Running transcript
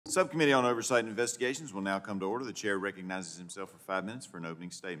Subcommittee on Oversight and Investigations will now come to order. The chair recognizes himself for 5 minutes for an opening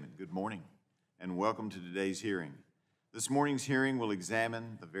statement. Good morning and welcome to today's hearing. This morning's hearing will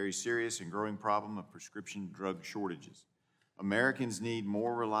examine the very serious and growing problem of prescription drug shortages. Americans need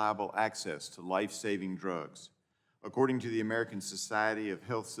more reliable access to life-saving drugs. According to the American Society of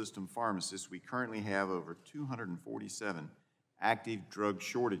Health System Pharmacists, we currently have over 247 active drug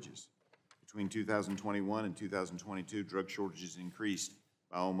shortages. Between 2021 and 2022, drug shortages increased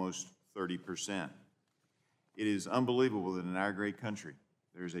by almost 30%. It is unbelievable that in our great country,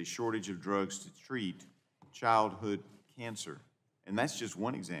 there is a shortage of drugs to treat childhood cancer. And that's just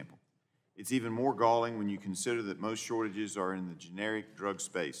one example. It's even more galling when you consider that most shortages are in the generic drug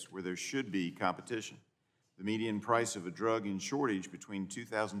space, where there should be competition. The median price of a drug in shortage between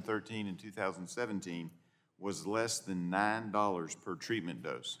 2013 and 2017 was less than $9 per treatment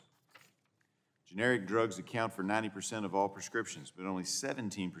dose. Generic drugs account for 90% of all prescriptions, but only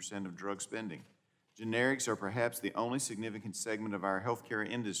 17% of drug spending. Generics are perhaps the only significant segment of our healthcare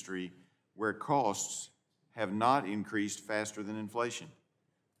industry where costs have not increased faster than inflation.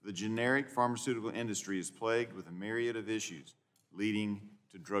 The generic pharmaceutical industry is plagued with a myriad of issues leading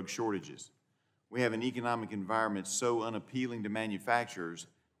to drug shortages. We have an economic environment so unappealing to manufacturers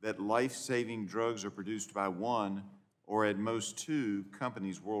that life-saving drugs are produced by one or at most two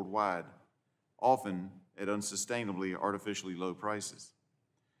companies worldwide, often at unsustainably artificially low prices.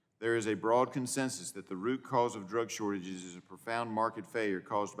 There is a broad consensus that the root cause of drug shortages is a profound market failure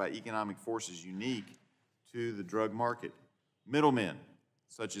caused by economic forces unique to the drug market. Middlemen,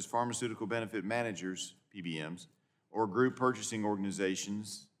 such as pharmaceutical benefit managers, PBMs, or group purchasing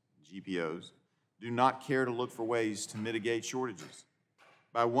organizations, GPOs, do not care to look for ways to mitigate shortages.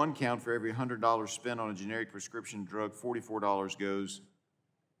 By one count, for every $100 spent on a generic prescription drug, $44 goes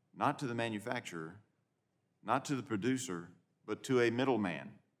not to the manufacturer, not to the producer, but to a middleman.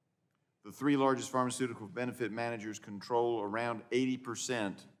 The three largest pharmaceutical benefit managers control around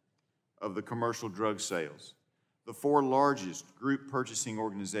 80% of the commercial drug sales. The four largest group purchasing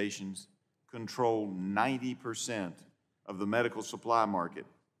organizations control 90% of the medical supply market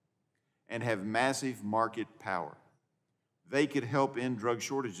and have massive market power. They could help end drug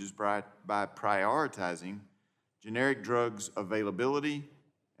shortages by prioritizing generic drugs availability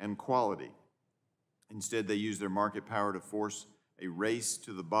and quality. Instead, they use their market power to force a race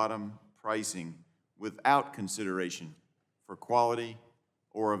to the bottom pricing without consideration for quality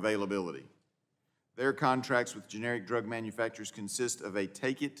or availability. Their contracts with generic drug manufacturers consist of a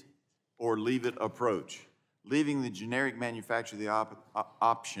take it or leave it approach, leaving the generic manufacturer the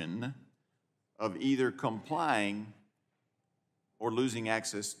option of either complying or losing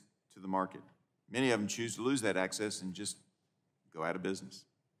access to the market. Many of them choose to lose that access and just go out of business.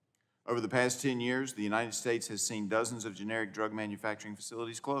 Over the past 10 years, the United States has seen dozens of generic drug manufacturing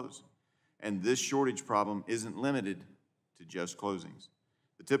facilities close, and this shortage problem isn't limited to just closings.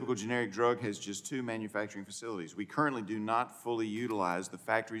 The typical generic drug has just 2 manufacturing facilities. We currently do not fully utilize the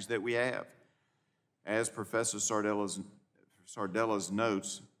factories that we have. As Professor Sardella's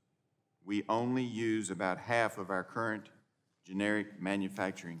notes, we only use about half of our current generic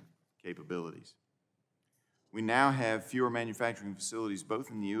manufacturing capabilities. We now have fewer manufacturing facilities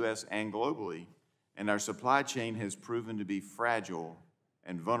both in the U.S. and globally, and our supply chain has proven to be fragile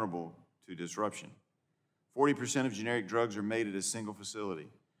and vulnerable to disruption. 40% of generic drugs are made at a single facility.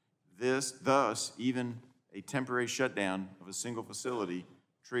 Thus, even a temporary shutdown of a single facility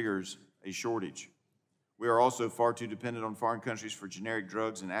triggers a shortage. We are also far too dependent on foreign countries for generic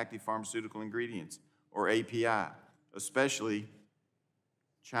drugs and active pharmaceutical ingredients, or API, especially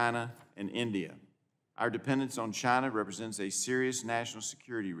China and India. Our dependence on China represents a serious national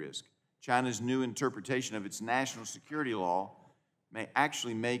security risk. China's new interpretation of its national security law may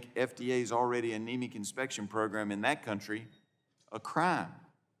actually make FDA's already anemic inspection program in that country a crime.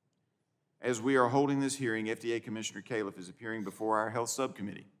 As we are holding this hearing, FDA Commissioner Califf is appearing before our Health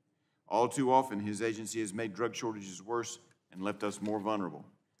Subcommittee. All too often, his agency has made drug shortages worse and left us more vulnerable.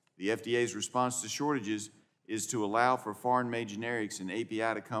 The FDA's response to shortages is to allow for foreign-made generics and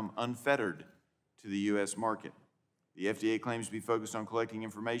API to come unfettered to the U.S. market. The FDA claims to be focused on collecting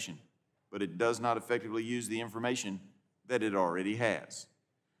information, but it does not effectively use the information that it already has.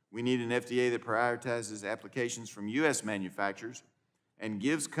 We need an FDA that prioritizes applications from U.S. manufacturers and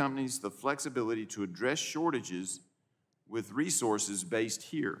gives companies the flexibility to address shortages with resources based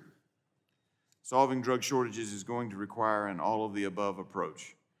here. Solving drug shortages is going to require an all-of-the-above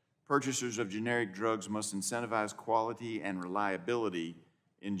approach. Purchasers of generic drugs must incentivize quality and reliability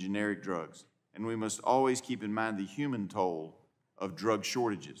in generic drugs, and we must always keep in mind the human toll of drug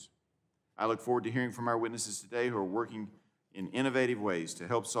shortages. I look forward to hearing from our witnesses today who are working in innovative ways to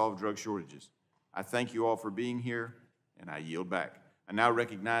help solve drug shortages. I thank you all for being here, and I yield back. I now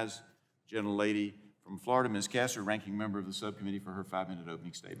recognize gentlelady from Florida, Ms. Casser, ranking member of the subcommittee, for her 5-minute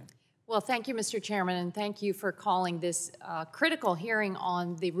opening statement. Well, thank you, Mr. Chairman, and thank you for calling this critical hearing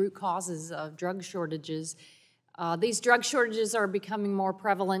on the root causes of drug shortages. These drug shortages are becoming more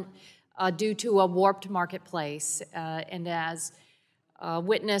prevalent due to a warped marketplace, and as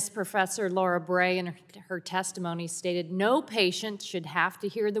witness Professor Laura Bray in her testimony stated, no patient should have to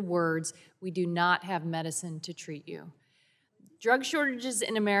hear the words, "We do not have medicine to treat you." Drug shortages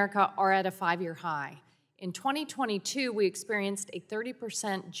in America are at a 5-year high. In 2022, we experienced a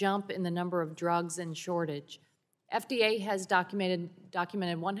 30% jump in the number of drugs in shortage. FDA has documented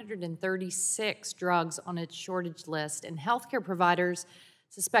 136 drugs on its shortage list, and healthcare providers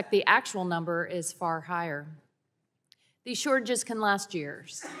suspect the actual number is far higher. These shortages can last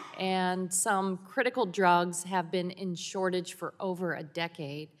years, and some critical drugs have been in shortage for over a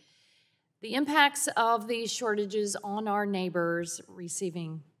decade. The impacts of these shortages on our neighbors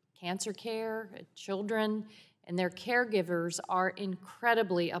receiving cancer care, children, and their caregivers are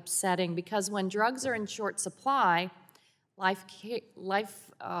incredibly upsetting because when drugs are in short supply, life-saving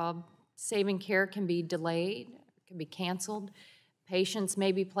care can be delayed, can be canceled. Patients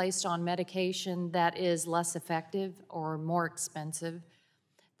may be placed on medication that is less effective or more expensive.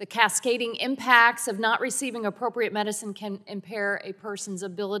 The cascading impacts of not receiving appropriate medicine can impair a person's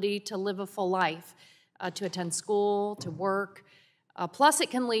ability to live a full life, to attend school, to work. Plus, it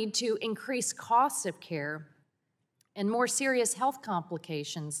can lead to increased costs of care and more serious health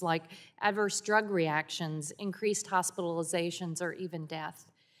complications like adverse drug reactions, increased hospitalizations, or even death.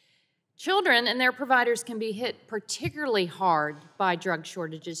 Children and their providers can be hit particularly hard by drug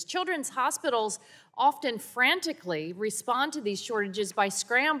shortages. Children's hospitals often frantically respond to these shortages by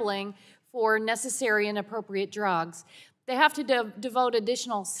scrambling for necessary and appropriate drugs. They have to devote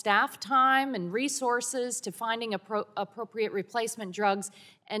additional staff time and resources to finding appropriate replacement drugs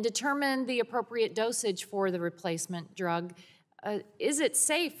and determine the appropriate dosage for the replacement drug. Is it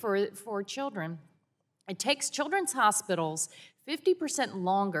safe for children? It takes children's hospitals 50%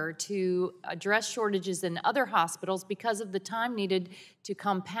 longer to address shortages than other hospitals because of the time needed to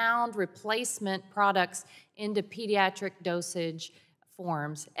compound replacement products into pediatric dosage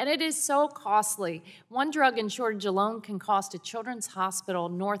forms. And it is so costly. One drug in shortage alone can cost a children's hospital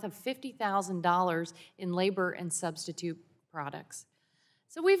north of $50,000 in labor and substitute products.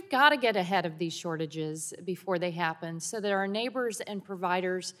 So we've got to get ahead of these shortages before they happen so that our neighbors and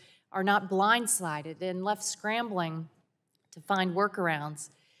providers are not blindsided and left scrambling to find workarounds.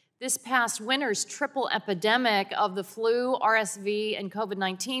 This past winter's triple epidemic of the flu, RSV, and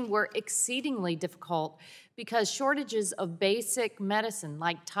COVID-19 were exceedingly difficult because shortages of basic medicine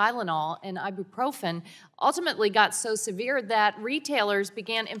like Tylenol and ibuprofen ultimately got so severe that retailers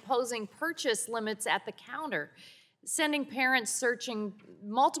began imposing purchase limits at the counter, sending parents searching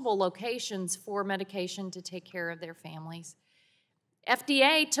multiple locations for medication to take care of their families.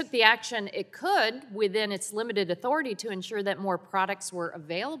 FDA took the action it could within its limited authority to ensure that more products were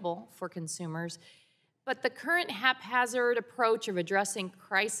available for consumers, but the current haphazard approach of addressing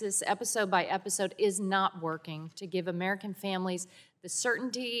crisis episode by episode is not working to give American families the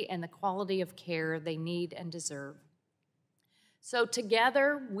certainty and the quality of care they need and deserve. So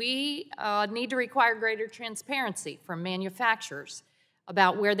together, we need to require greater transparency from manufacturers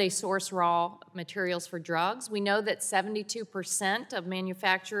about where they source raw materials for drugs. We know that 72% of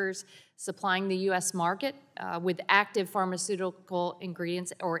manufacturers supplying the U.S. market with active pharmaceutical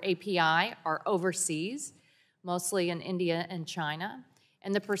ingredients, or API, are overseas, mostly in India and China.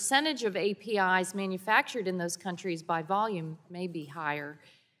 And the percentage of APIs manufactured in those countries by volume may be higher.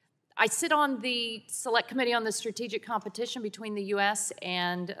 I sit on the Select Committee on the Strategic Competition between the U.S.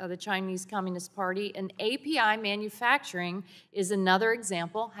 and the Chinese Communist Party, and API manufacturing is another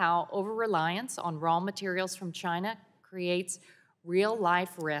example how over-reliance on raw materials from China creates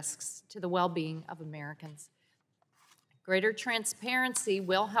real-life risks to the well-being of Americans. Greater transparency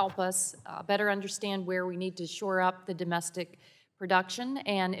will help us better understand where we need to shore up the domestic production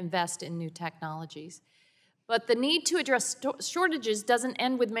and invest in new technologies. But the need to address shortages doesn't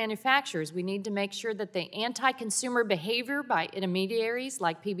end with manufacturers. We need to make sure that the anti-consumer behavior by intermediaries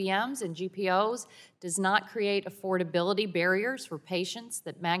like PBMs and GPOs does not create affordability barriers for patients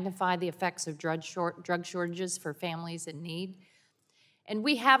that magnify the effects of drug shortages for families in need. And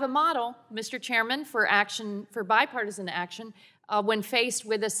we have a model, Mr. Chairman, for bipartisan action. When faced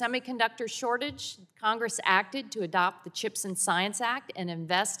with a semiconductor shortage, Congress acted to adopt the CHIPS and Science Act and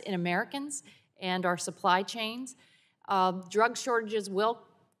invest in Americans and our supply chains. Drug shortages will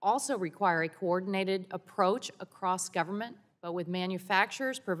also require a coordinated approach across government, but with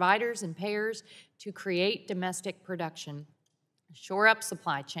manufacturers, providers, and payers to create domestic production, shore up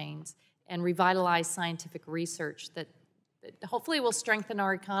supply chains, and revitalize scientific research that hopefully will strengthen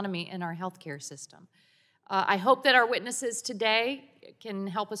our economy and our healthcare system. I hope that our witnesses today can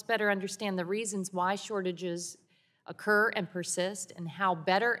help us better understand the reasons why shortages occur and persist, and how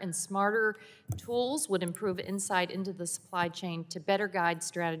better and smarter tools would improve insight into the supply chain to better guide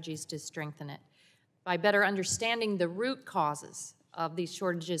strategies to strengthen it. By better understanding the root causes of these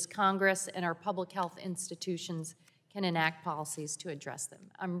shortages, Congress and our public health institutions can enact policies to address them.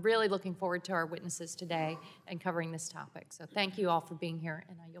 I'm really looking forward to our witnesses today and covering this topic. So thank you all for being here,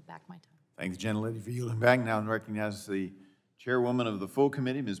 and I yield back my time. Thanks, gentlelady, for yielding back. Now I recognize the chairwoman of the full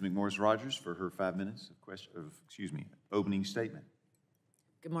committee, Ms. McMorris Rogers, for her 5 minutes of opening statement.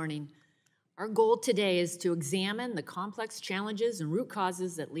 Good morning. Our goal today is to examine the complex challenges and root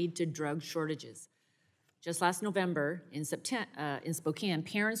causes that lead to drug shortages. Just last November in Spokane,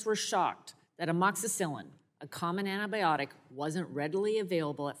 parents were shocked that amoxicillin, a common antibiotic, wasn't readily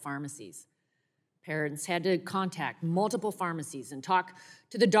available at pharmacies. Parents had to contact multiple pharmacies and talk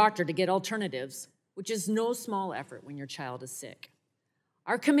to the doctor to get alternatives, which is no small effort when your child is sick.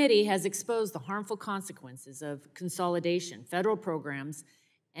 Our committee has exposed the harmful consequences of consolidation, federal programs,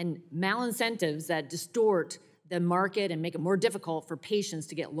 and malincentives that distort the market and make it more difficult for patients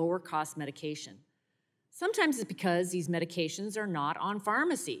to get lower cost medication. Sometimes it's because these medications are not on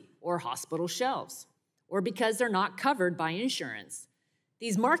pharmacy or hospital shelves, or because they're not covered by insurance.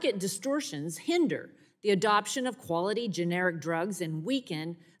 These market distortions hinder the adoption of quality generic drugs and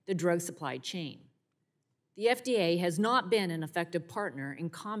weaken the drug supply chain. The FDA has not been an effective partner in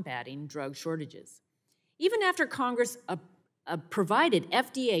combating drug shortages. Even after Congress provided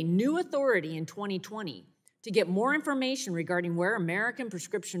FDA new authority in 2020 to get more information regarding where American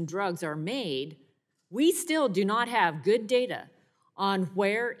prescription drugs are made, we still do not have good data on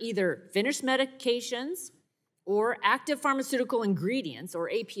where either finished medications or active pharmaceutical ingredients, or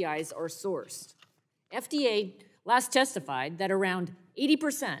APIs, are sourced. FDA last testified that around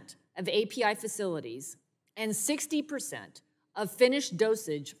 80% of API facilities and 60% of finished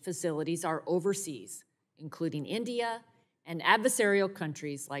dosage facilities are overseas, including India and adversarial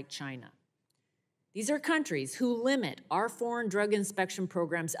countries like China. These are countries who limit our foreign drug inspection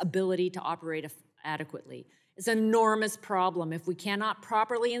program's ability to operate adequately. It's an enormous problem if we cannot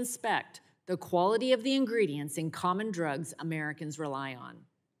properly inspect the quality of the ingredients in common drugs Americans rely on.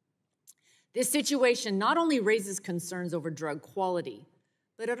 This situation not only raises concerns over drug quality,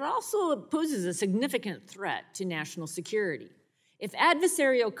 but it also poses a significant threat to national security. If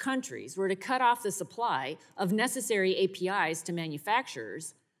adversarial countries were to cut off the supply of necessary APIs to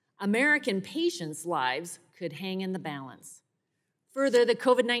manufacturers, American patients' lives could hang in the balance. Further, the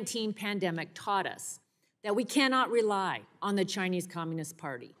COVID-19 pandemic taught us that we cannot rely on the Chinese Communist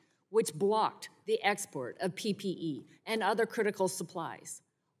Party, which blocked the export of PPE and other critical supplies,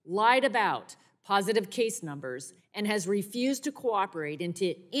 lied about positive case numbers, and has refused to cooperate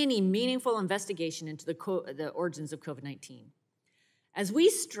into any meaningful investigation into the origins of COVID-19. As we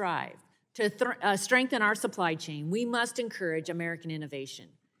strive to strengthen our supply chain, we must encourage American innovation,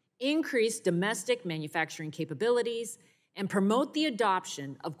 increase domestic manufacturing capabilities, and promote the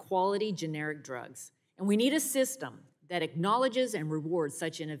adoption of quality generic drugs. And we need a system that acknowledges and rewards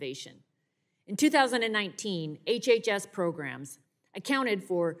such innovation. In 2019, HHS programs accounted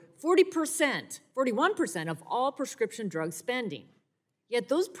for 41% of all prescription drug spending. Yet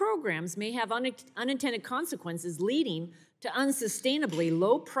those programs may have unintended consequences, leading to unsustainably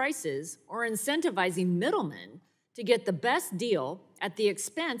low prices or incentivizing middlemen to get the best deal at the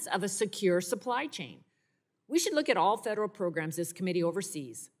expense of a secure supply chain. We should look at all federal programs this committee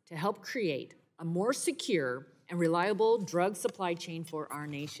oversees to help create a more secure and reliable drug supply chain for our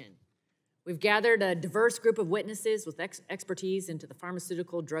nation. We've gathered a diverse group of witnesses with expertise into the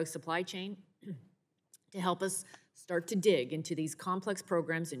pharmaceutical drug supply chain to help us start to dig into these complex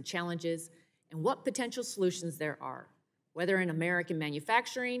programs and challenges and what potential solutions there are, whether in American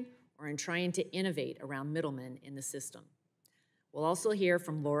manufacturing or in trying to innovate around middlemen in the system. We'll also hear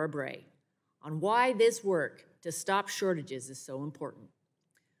from Laura Bray on why this work to stop shortages is so important.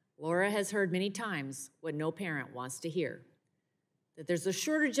 Laura has heard many times what no parent wants to hear, that there's a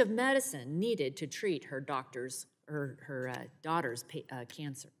shortage of medicine needed to treat her daughter's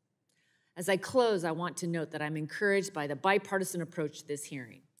cancer. As I close, I want to note that I'm encouraged by the bipartisan approach to this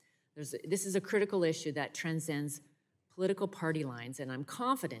hearing. This is a critical issue that transcends political party lines, and I'm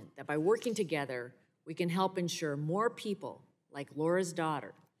confident that by working together, we can help ensure more people like Laura's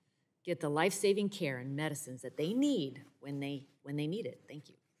daughter get the life-saving care and medicines that they need when they need it. Thank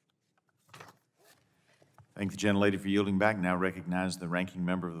you. Thank the gentlelady for yielding back. Now recognize the ranking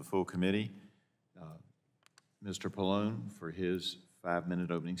member of the full committee, Mr. Pallone, for his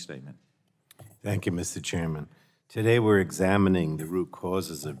 5-minute opening statement. Thank you, Mr. Chairman. Today we're examining the root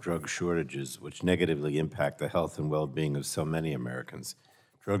causes of drug shortages, which negatively impact the health and well-being of so many Americans.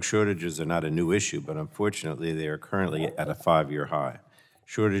 Drug shortages are not a new issue, but unfortunately they are currently at a 5-year high.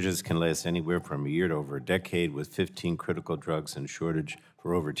 Shortages can last anywhere from a year to over a decade, with 15 critical drugs in shortage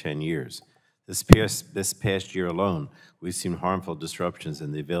for over 10 years. This past year alone, we've seen harmful disruptions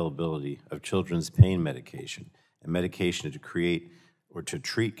in the availability of children's pain medication and medication to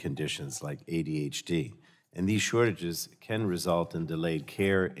treat conditions like ADHD. And these shortages can result in delayed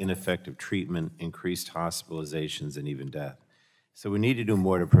care, ineffective treatment, increased hospitalizations, and even death. So we need to do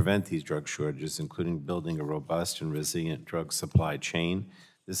more to prevent these drug shortages, including building a robust and resilient drug supply chain.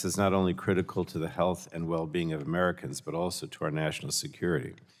 This is not only critical to the health and well-being of Americans, but also to our national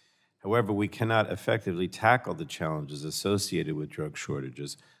security. However, we cannot effectively tackle the challenges associated with drug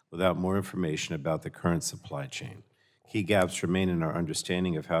shortages without more information about the current supply chain. Key gaps remain in our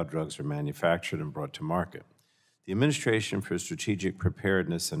understanding of how drugs are manufactured and brought to market. The Administration for Strategic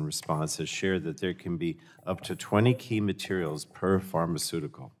Preparedness and Response has shared that there can be up to 20 key materials per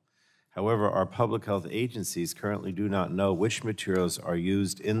pharmaceutical. However, our public health agencies currently do not know which materials are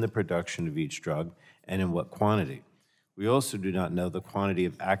used in the production of each drug and in what quantity. We also do not know the quantity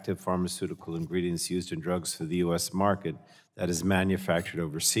of active pharmaceutical ingredients used in drugs for the U.S. market that is manufactured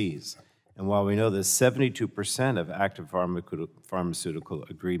overseas. And while we know that 72% of active pharmaceutical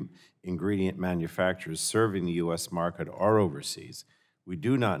ingredient manufacturers serving the U.S. market are overseas, we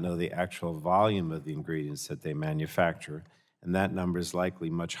do not know the actual volume of the ingredients that they manufacture, and that number is likely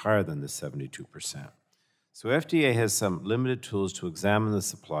much higher than the 72%. So FDA has some limited tools to examine the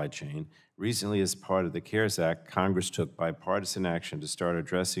supply chain. Recently, as part of the CARES Act, Congress took bipartisan action to start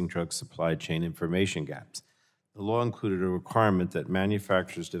addressing drug supply chain information gaps. The law included a requirement that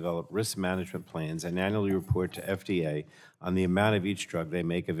manufacturers develop risk management plans and annually report to FDA on the amount of each drug they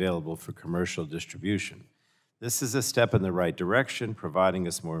make available for commercial distribution. This is a step in the right direction, providing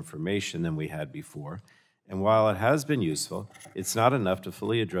us more information than we had before. And while it has been useful, it's not enough to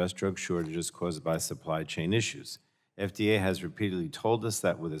fully address drug shortages caused by supply chain issues. FDA has repeatedly told us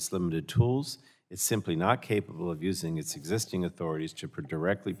that with its limited tools, it's simply not capable of using its existing authorities to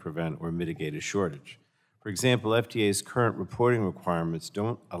directly prevent or mitigate a shortage. For example, FDA's current reporting requirements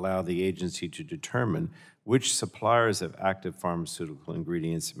don't allow the agency to determine which suppliers of active pharmaceutical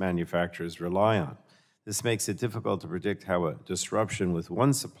ingredients manufacturers rely on. This makes it difficult to predict how a disruption with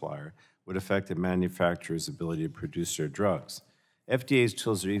one supplier would affect a manufacturer's ability to produce their drugs. FDA's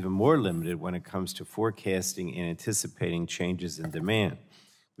tools are even more limited when it comes to forecasting and anticipating changes in demand.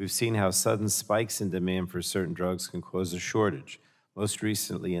 We've seen how sudden spikes in demand for certain drugs can cause a shortage, most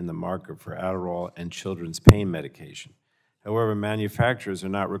recently in the market for Adderall and children's pain medication. However, manufacturers are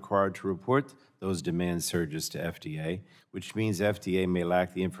not required to report those demand surges to FDA, which means FDA may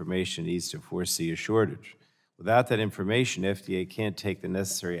lack the information it needs to foresee a shortage. Without that information, FDA can't take the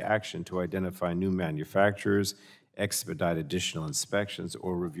necessary action to identify new manufacturers, expedite additional inspections,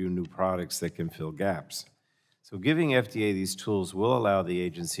 or review new products that can fill gaps. So giving FDA these tools will allow the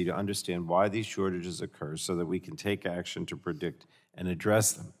agency to understand why these shortages occur so that we can take action to predict and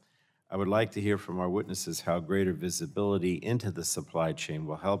address them. I would like to hear from our witnesses how greater visibility into the supply chain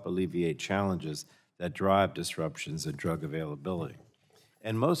will help alleviate challenges that drive disruptions in drug availability.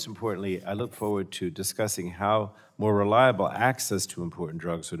 And most importantly, I look forward to discussing how more reliable access to important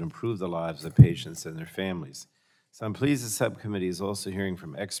drugs would improve the lives of patients and their families. So I'm pleased the subcommittee is also hearing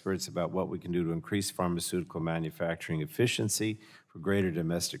from experts about what we can do to increase pharmaceutical manufacturing efficiency for greater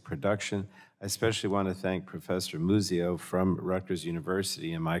domestic production. I especially want to thank Professor Muzio from Rutgers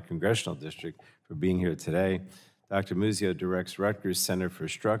University in my congressional district for being here today. Dr. Muzio directs Rutgers Center for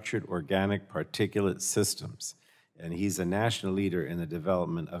Structured Organic Particulate Systems, and he's a national leader in the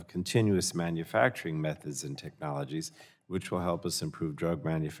development of continuous manufacturing methods and technologies, which will help us improve drug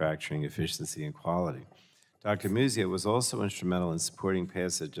manufacturing efficiency and quality. Dr. Muzio was also instrumental in supporting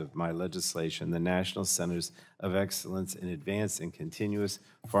passage of my legislation, the National Centers of Excellence in Advanced and Continuous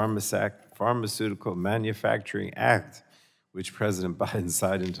Pharmaceutical Manufacturing Act, which President Biden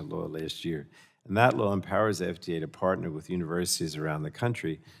signed into law last year. And that law empowers the FDA to partner with universities around the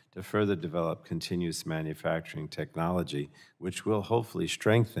country to further develop continuous manufacturing technology, which will hopefully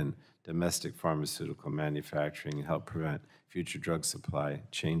strengthen domestic pharmaceutical manufacturing and help prevent future drug supply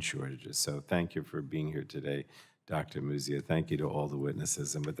chain shortages. So thank you for being here today, Dr. Muzio. Thank you to all the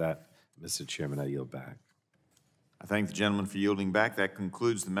witnesses. And with that, Mr. Chairman, I yield back. I thank the gentleman for yielding back. That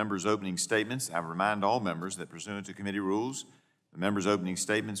concludes the members' opening statements. I remind all members that pursuant to committee rules, the members' opening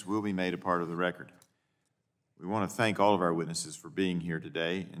statements will be made a part of the record. We want to thank all of our witnesses for being here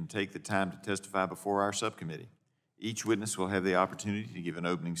today and take the time to testify before our subcommittee. Each witness will have the opportunity to give an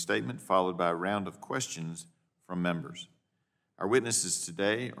opening statement followed by a round of questions from members. Our witnesses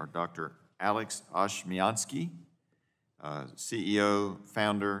today are Dr. Alex Oshmiansky, CEO,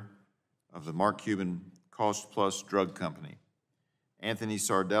 founder of the Mark Cuban Cost Plus Drug Company. Anthony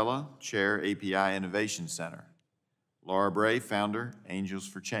Sardella, Chair, API Innovation Center. Laura Bray, founder, Angels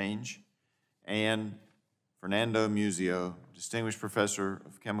for Change. And Fernando Muzio, Distinguished Professor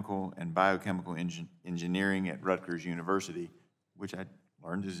of Chemical and Biochemical Engineering at Rutgers University, which I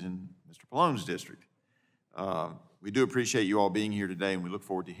learned is in Mr. Pallone's district. We do appreciate you all being here today, and we look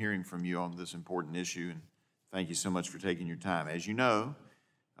forward to hearing from you on this important issue, and thank you so much for taking your time. As you know,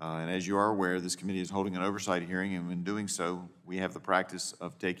 and as you are aware, this committee is holding an oversight hearing, and in doing so, we have the practice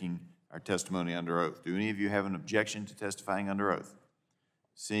of taking our testimony under oath. Do any of you have an objection to testifying under oath?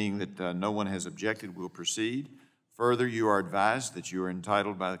 Seeing that no one has objected, we'll proceed. Further, you are advised that you are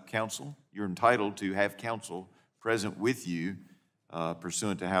entitled by counsel. You're entitled to have counsel present with you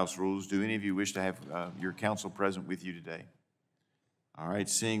pursuant to House rules. Do any of you wish to have your counsel present with you today? All right,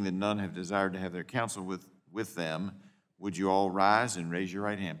 seeing that none have desired to have their counsel with them, would you all rise and raise your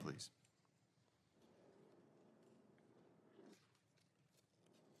right hand, please?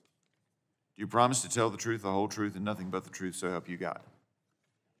 Do you promise to tell the truth, the whole truth, and nothing but the truth, so help you God?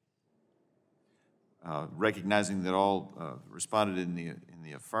 Recognizing that all responded in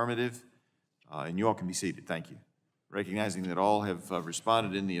the affirmative, and you all can be seated, thank you. Recognizing that all have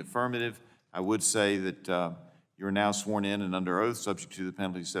responded in the affirmative, I would say that you are now sworn in and under oath, subject to the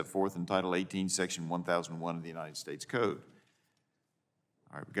penalties set forth in Title 18, Section 1001 of the United States Code.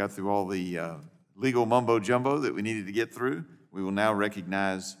 All right, we got through all the legal mumbo-jumbo that we needed to get through. We will now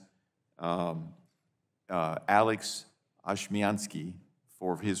recognize Alex Oshmiansky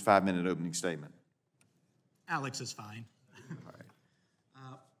for his 5-minute opening statement. Alex is fine. All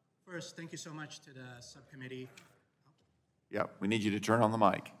right. First, thank you so much to the subcommittee. Yeah, we need you to turn on the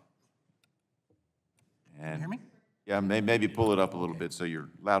mic. And Can you hear me? Yeah, maybe pull it up a little bit so you're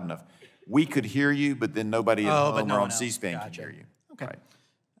loud enough. We could hear you, but then nobody at home or on C-SPAN can hear you. Okay.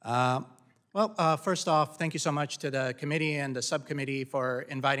 Right. First off, thank you so much to the committee and the subcommittee for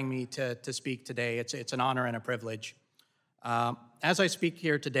inviting me to speak today. It's an honor and a privilege. As I speak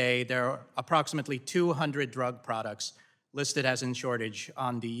here today, there are approximately 200 drug products listed as in shortage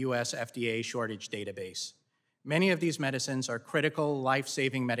on the US FDA shortage database. Many of these medicines are critical,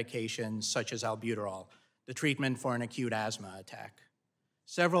 life-saving medications such as albuterol, the treatment for an acute asthma attack.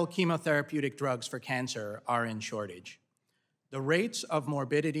 Several chemotherapeutic drugs for cancer are in shortage. The rates of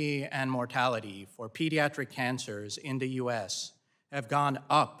morbidity and mortality for pediatric cancers in the US have gone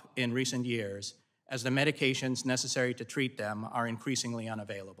up in recent years as the medications necessary to treat them are increasingly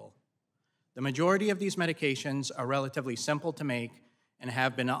unavailable. The majority of these medications are relatively simple to make and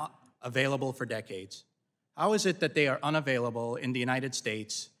have been available for decades. How is it that they are unavailable in the United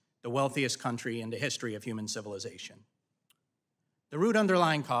States, the wealthiest country in the history of human civilization? The root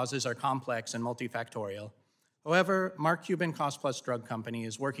underlying causes are complex and multifactorial. However, Mark Cuban Cost Plus Drug Company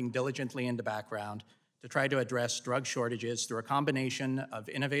is working diligently in the background to try to address drug shortages through a combination of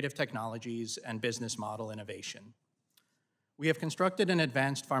innovative technologies and business model innovation. We have constructed an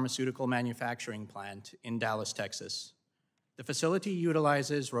advanced pharmaceutical manufacturing plant in Dallas, Texas. The facility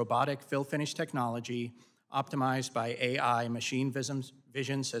utilizes robotic fill-finish technology optimized by AI machine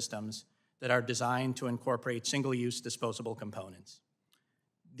vision systems that are designed to incorporate single-use disposable components.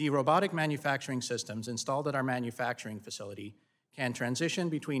 The robotic manufacturing systems installed at our manufacturing facility can transition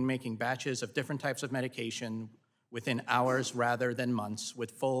between making batches of different types of medication within hours rather than months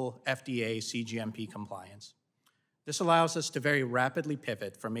with full FDA CGMP compliance. This allows us to very rapidly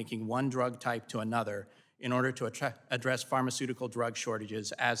pivot from making one drug type to another in order to address pharmaceutical drug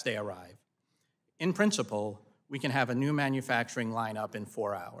shortages as they arrive. In principle, we can have a new manufacturing lineup in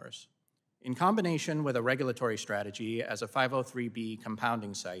 4 hours. In combination with a regulatory strategy as a 503B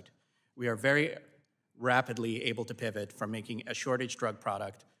compounding site, we are very rapidly able to pivot from making a shortage drug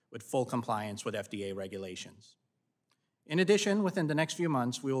product with full compliance with FDA regulations. In addition, within the next few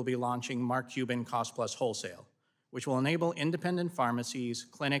months, we will be launching Mark Cuban Cost Plus Wholesale, which will enable independent pharmacies,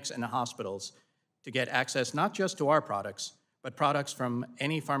 clinics, and hospitals to get access not just to our products, but products from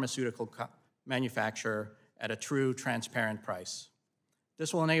any pharmaceutical manufacturer at a true, transparent price.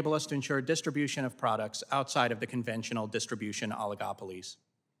 This will enable us to ensure distribution of products outside of the conventional distribution oligopolies.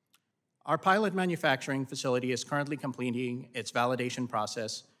 Our pilot manufacturing facility is currently completing its validation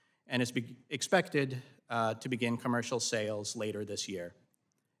process and is expected to begin commercial sales later this year.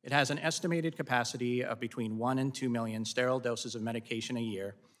 It has an estimated capacity of between 1 and 2 million sterile doses of medication a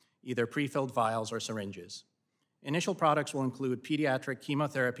year, either pre-filled vials or syringes. Initial products will include pediatric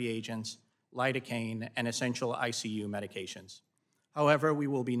chemotherapy agents, lidocaine, and essential ICU medications. However, we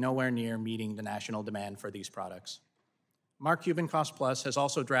will be nowhere near meeting the national demand for these products. Mark Cuban Cost Plus has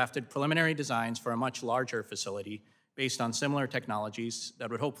also drafted preliminary designs for a much larger facility based on similar technologies that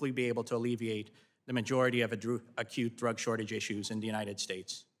would hopefully be able to alleviate the majority of acute drug shortage issues in the United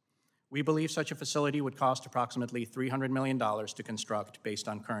States. We believe such a facility would cost approximately $300 million to construct based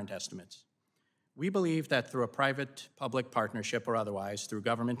on current estimates. We believe that through a private-public partnership or otherwise, through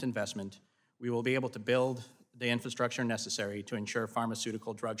government investment, we will be able to build the infrastructure necessary to ensure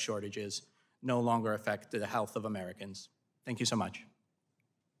pharmaceutical drug shortages no longer affect the health of Americans. Thank you so much.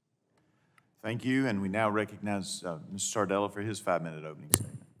 Thank you, and we now recognize Mr. Sardella for his 5-minute opening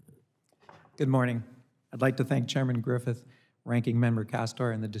statement. Good morning. I'd like to thank Chairman Griffith, Ranking Member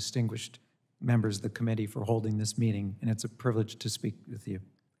Castor, and the distinguished members of the committee for holding this meeting, and it's a privilege to speak with you.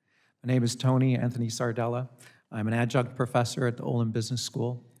 My name is Tony Anthony Sardella. I'm an adjunct professor at the Olin Business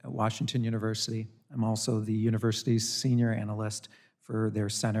School at Washington University. I'm also the university's senior analyst for their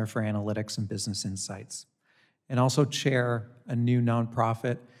Center for Analytics and Business Insights, and also chair a new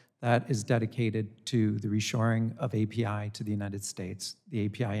nonprofit that is dedicated to the reshoring of API to the United States, the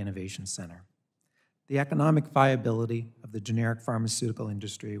API Innovation Center. The economic viability of the generic pharmaceutical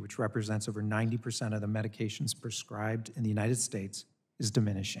industry, which represents over 90% of the medications prescribed in the United States, is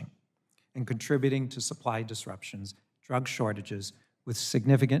diminishing and contributing to supply disruptions, drug shortages, with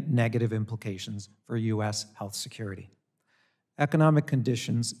significant negative implications for U.S. health security. Economic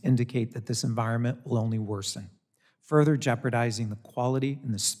conditions indicate that this environment will only worsen, further jeopardizing the quality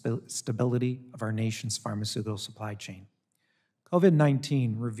and the stability of our nation's pharmaceutical supply chain.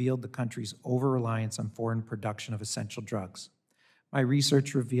 COVID-19 revealed the country's over-reliance on foreign production of essential drugs. My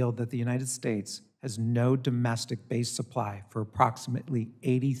research revealed that the United States has no domestic base supply for approximately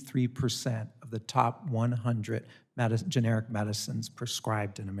 83% of the top 100 generic medicines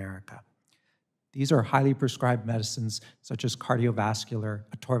prescribed in America. These are highly prescribed medicines such as cardiovascular,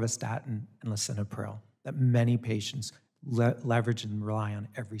 atorvastatin, and lisinopril that many patients leverage and rely on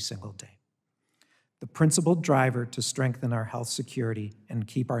every single day. The principal driver to strengthen our health security and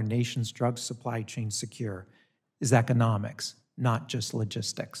keep our nation's drug supply chain secure is economics, not just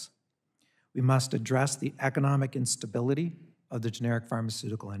logistics. We must address the economic instability of the generic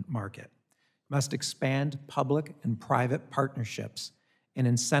pharmaceutical market. We must expand public and private partnerships and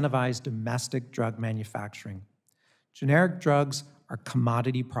incentivize domestic drug manufacturing. Generic drugs are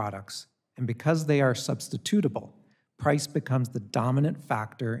commodity products, and because they are substitutable, price becomes the dominant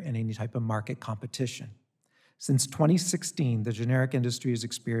factor in any type of market competition. Since 2016, the generic industry has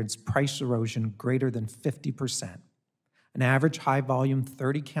experienced price erosion greater than 50%. An average high-volume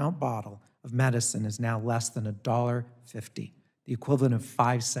 30-count bottle of medicine is now less than $1.50, the equivalent of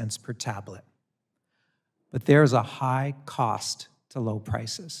 5 cents per tablet. But there is a high cost to low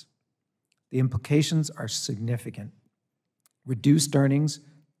prices. The implications are significant. Reduced earnings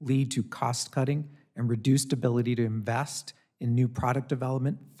lead to cost-cutting and reduced ability to invest in new product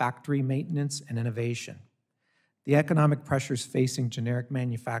development, factory maintenance, and innovation. The economic pressures facing generic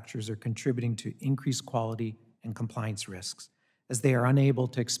manufacturers are contributing to increased quality and compliance risks, as they are unable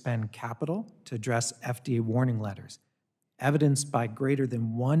to expend capital to address FDA warning letters, evidenced by greater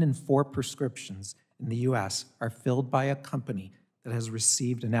than 1 in 4 prescriptions in the U.S. are filled by a company that has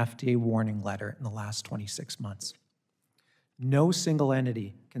received an FDA warning letter in the last 26 months. No single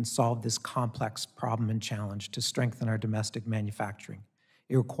entity can solve this complex problem and challenge to strengthen our domestic manufacturing.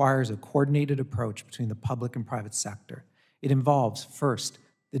 It requires a coordinated approach between the public and private sector. It involves, first,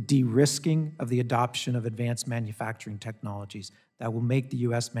 the de-risking of the adoption of advanced manufacturing technologies that will make the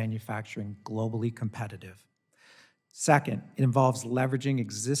U.S. manufacturing globally competitive. Second, it involves leveraging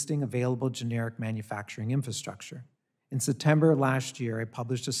existing available generic manufacturing infrastructure. In September last year, I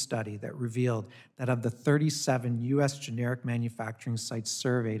published a study that revealed that of the 37 U.S. generic manufacturing sites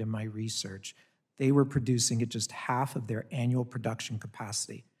surveyed in my research, they were producing at just half of their annual production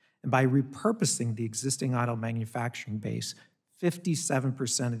capacity. And by repurposing the existing idle manufacturing base,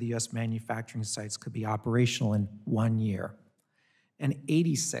 57% of the U.S. manufacturing sites could be operational in 1 year, and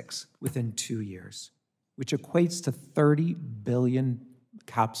 86 within 2 years, which equates to 30 billion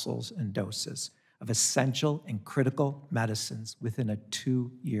capsules and doses of essential and critical medicines within a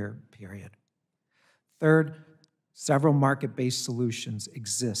 2-year period. Third, several market-based solutions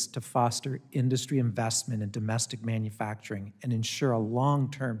exist to foster industry investment in domestic manufacturing and ensure a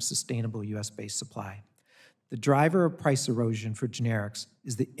long-term sustainable U.S.-based supply. The driver of price erosion for generics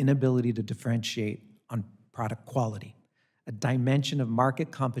is the inability to differentiate on product quality, a dimension of market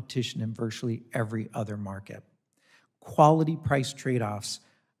competition in virtually every other market. Quality price trade-offs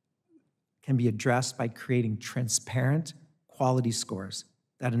can be addressed by creating transparent quality scores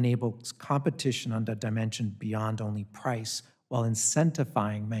that enables competition on the dimension beyond only price while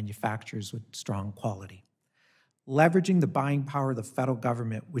incentivizing manufacturers with strong quality. Leveraging the buying power of the federal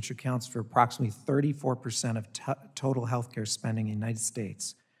government, which accounts for approximately 34% of total healthcare spending in the United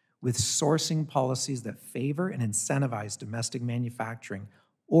States, with sourcing policies that favor and incentivize domestic manufacturing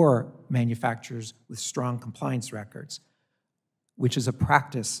or manufacturers with strong compliance records, which is a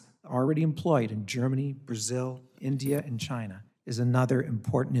practice already employed in Germany, Brazil, India, and China, is another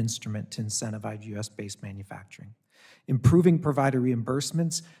important instrument to incentivize US-based manufacturing. Improving provider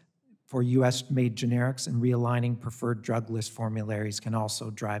reimbursements for US-made generics and realigning preferred drug list formularies can also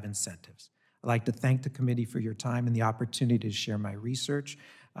drive incentives. I'd like to thank the committee for your time and the opportunity to share my research,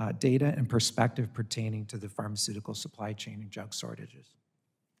 data, and perspective pertaining to the pharmaceutical supply chain and drug shortages.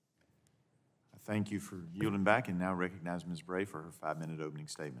 Thank you for yielding back, and now recognize Ms. Bray for her 5-minute opening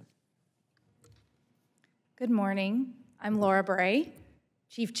statement. Good morning. I'm Laura Bray,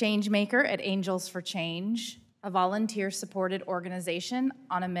 Chief Changemaker at Angels for Change, a volunteer-supported organization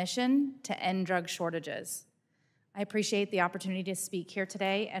on a mission to end drug shortages. I appreciate the opportunity to speak here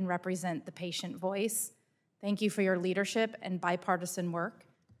today and represent the patient voice. Thank you for your leadership and bipartisan work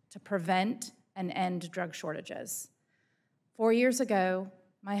to prevent and end drug shortages. 4 years ago,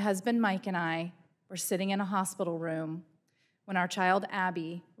 my husband Mike and I were sitting in a hospital room when our child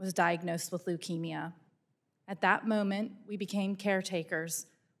Abby was diagnosed with leukemia. At that moment, we became caretakers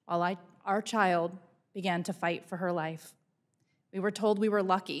while our child began to fight for her life. We were told we were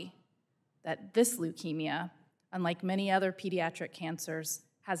lucky that this leukemia, unlike many other pediatric cancers,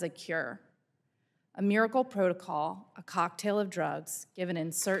 has a cure. A miracle protocol, a cocktail of drugs given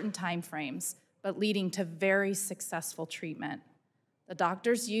in certain time frames, but leading to very successful treatment. The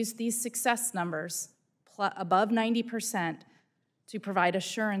doctors used these success numbers, above 90%, to provide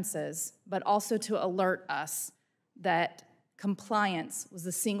assurances, but also to alert us that compliance was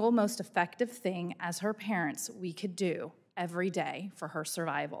the single most effective thing as her parents we could do every day for her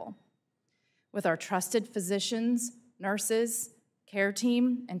survival. With our trusted physicians, nurses, care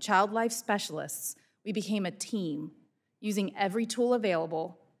team, and child life specialists, we became a team using every tool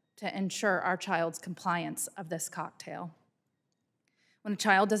available to ensure our child's compliance of this cocktail. When a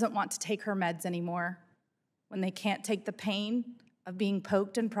child doesn't want to take her meds anymore, when they can't take the pain of being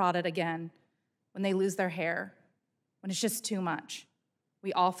poked and prodded again, when they lose their hair, when it's just too much,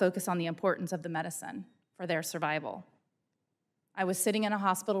 we all focus on the importance of the medicine for their survival. I was sitting in a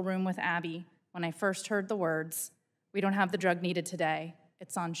hospital room with Abby when I first heard the words, "We don't have the drug needed today,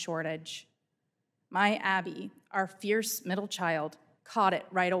 it's on shortage." My Abby, our fierce middle child, caught it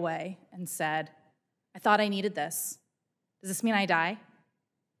right away and said, "I thought I needed this. Does this mean I die?"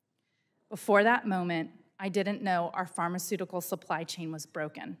 Before that moment, I didn't know our pharmaceutical supply chain was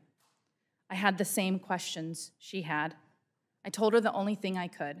broken. I had the same questions she had. I told her the only thing I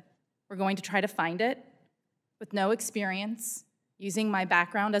could. We're going to try to find it. With no experience, using my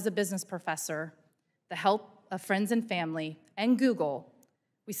background as a business professor, the help of friends and family, and Google,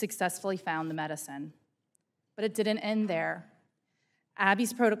 we successfully found the medicine. But it didn't end there.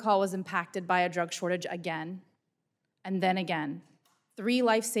 Abby's protocol was impacted by a drug shortage again, and then again. 3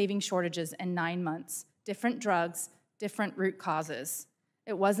 life-saving shortages in 9 months, different drugs, different root causes.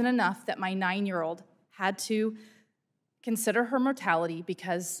 It wasn't enough that my 9-year-old had to consider her mortality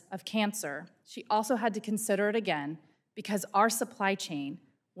because of cancer. She also had to consider it again because our supply chain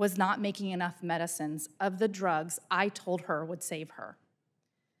was not making enough medicines of the drugs I told her would save her.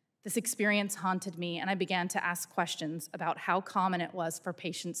 This experience haunted me, and I began to ask questions about how common it was for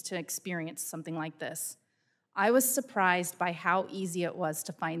patients to experience something like this. I was surprised by how easy it was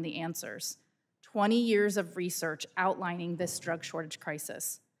to find the answers. 20 years of research outlining this drug shortage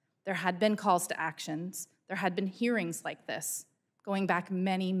crisis. There had been calls to actions. There had been hearings like this, going back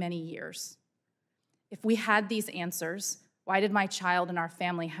many, many years. If we had these answers, why did my child and our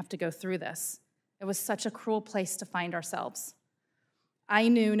family have to go through this? It was such a cruel place to find ourselves. I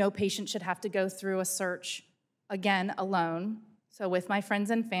knew no patient should have to go through a search again alone, so with my friends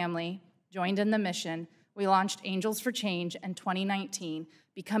and family, joined in the mission, we launched Angels for Change in 2019,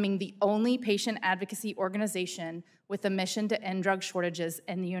 becoming the only patient advocacy organization with a mission to end drug shortages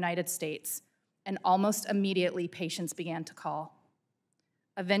in the United States. And almost immediately, patients began to call.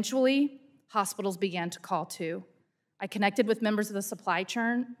 Eventually, hospitals began to call too. I connected with members of the supply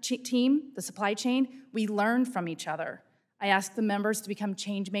chain. We learned from each other. I asked the members to become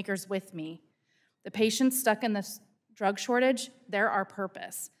change makers with me. The patients stuck in this drug shortage, they're our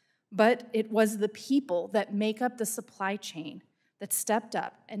purpose. But it was the people that make up the supply chain that stepped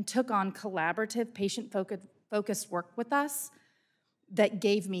up and took on collaborative, patient-focused work with us that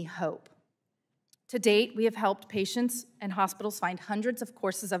gave me hope. To date, we have helped patients and hospitals find hundreds of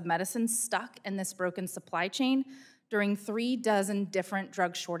courses of medicine stuck in this broken supply chain during 36 different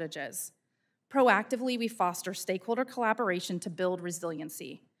drug shortages. Proactively, we foster stakeholder collaboration to build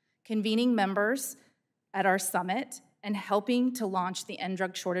resiliency, convening members at our summit and helping to launch the End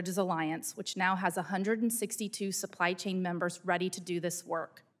Drug Shortages Alliance, which now has 162 supply chain members ready to do this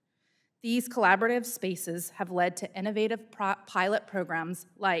work. These collaborative spaces have led to innovative pilot programs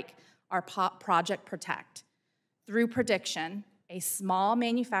like our Project Protect. Through Prediction, a small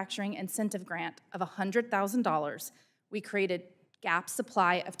manufacturing incentive grant of $100,000, we created gap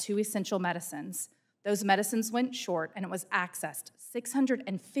supply of 2 essential medicines. Those medicines went short, and it was accessed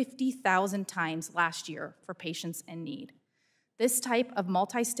 650,000 times last year for patients in need. This type of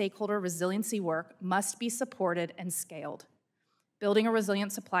multi-stakeholder resiliency work must be supported and scaled. Building a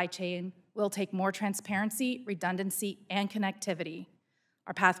resilient supply chain will take more transparency, redundancy, and connectivity.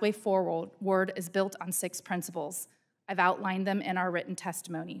 Our pathway forward is built on 6 principles. I've outlined them in our written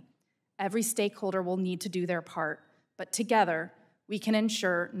testimony. Every stakeholder will need to do their part, but together, we can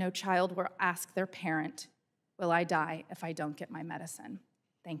ensure no child will ask their parent, "Will I die if I don't get my medicine?"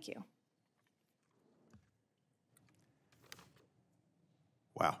 Thank you.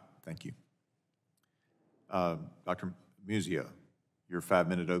 Wow, thank you. Dr. Musio, your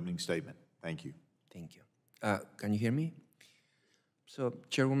 5-minute opening statement. Thank you. Thank you. Can you hear me? So,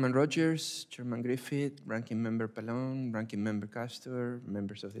 Chairwoman Rogers, Chairman Griffith, Ranking Member Pallone, Ranking Member Castor,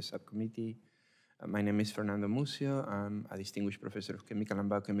 members of the subcommittee. My name is Fernando Musio. I'm a distinguished professor of chemical and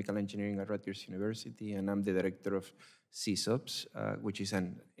biochemical engineering at Rutgers University, and I'm the director of CSOPS, which is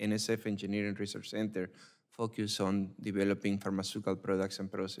an NSF engineering research center focused on developing pharmaceutical products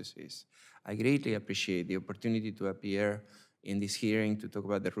and processes. I greatly appreciate the opportunity to appear in this hearing to talk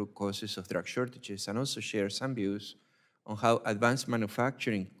about the root causes of drug shortages and also share some views on how advanced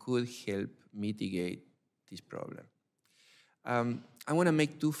manufacturing could help mitigate this problem. I want to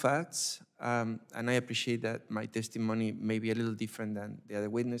make 2 facts, and I appreciate that my testimony may be a little different than the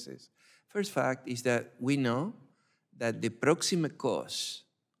other witnesses. First fact is that we know that the proximate cause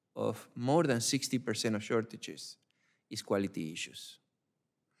of more than 60% of shortages is quality issues.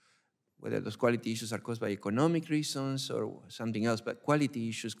 Whether those quality issues are caused by economic reasons or something else, but quality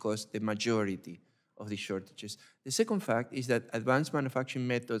issues cause the majority of the shortages. The second fact is that advanced manufacturing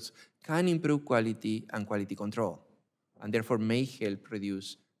methods can improve quality and quality control, and therefore may help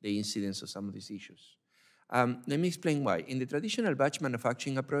reduce the incidence of some of these issues. Let me explain why. In the traditional batch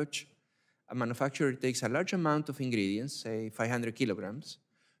manufacturing approach, a manufacturer takes a large amount of ingredients, say 500 kilograms,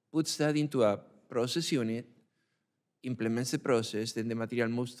 puts that into a process unit, implements the process, then the material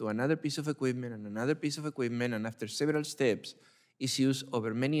moves to another piece of equipment and another piece of equipment, and after several steps, is used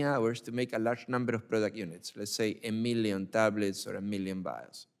over many hours to make a large number of product units, let's say 1 million tablets or 1 million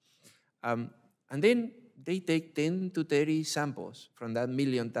vials. And then they take 10 to 30 samples from that 1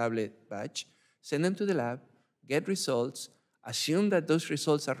 million tablet batch, send them to the lab, get results, assume that those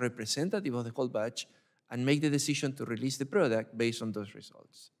results are representative of the whole batch, and make the decision to release the product based on those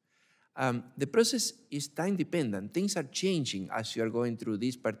results. The process is time-dependent. Things are changing as you are going through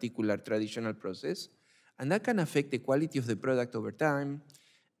this particular traditional process, and that can affect the quality of the product over time,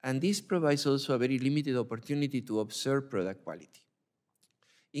 and this provides also a very limited opportunity to observe product quality.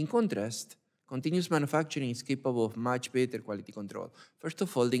 In contrast, continuous manufacturing is capable of much better quality control. First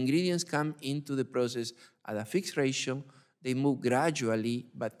of all, the ingredients come into the process at a fixed ratio. They move gradually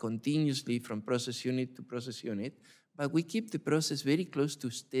but continuously from process unit to process unit, but we keep the process very close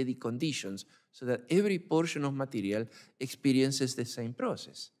to steady conditions so that every portion of material experiences the same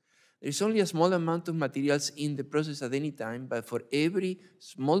process. There is only a small amount of materials in the process at any time, but for every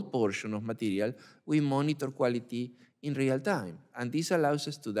small portion of material, we monitor quality in real time. And this allows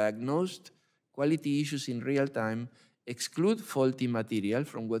us to diagnose quality issues in real time, exclude faulty material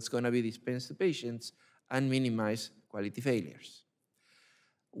from what's going to be dispensed to patients, and minimize quality failures.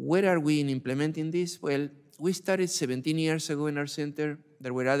 Where are we in implementing this? Well, we started 17 years ago in our center.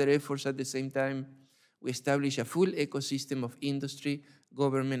 There were other efforts at the same time. We established a full ecosystem of industry,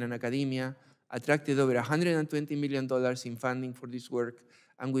 government, and academia, attracted over $120 million in funding for this work,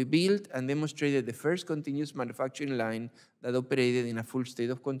 and we built and demonstrated the first continuous manufacturing line that operated in a full state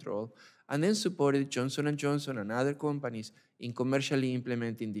of control, and then supported Johnson & Johnson and other companies in commercially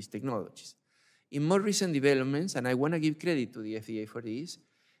implementing these technologies. In more recent developments, and I want to give credit to the FDA for this,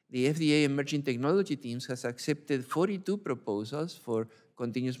 the FDA Emerging Technology Teams has accepted 42 proposals for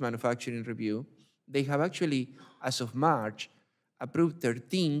continuous manufacturing review. They have actually, as of March, approved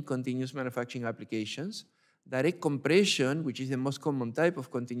 13 continuous manufacturing applications. Direct compression, which is the most common type of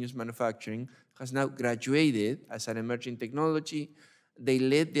continuous manufacturing, has now graduated as an emerging technology. They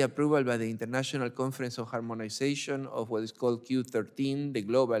led the approval by the International Conference on Harmonization of what is called Q13, the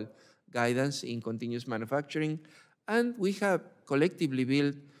global guidance in continuous manufacturing. And we have collectively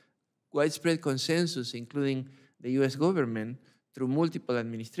built widespread consensus, including the US government, through multiple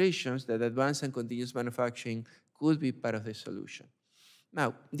administrations, that advanced and continuous manufacturing could be part of the solution.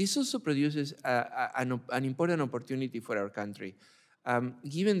 Now, this also produces an important opportunity for our country.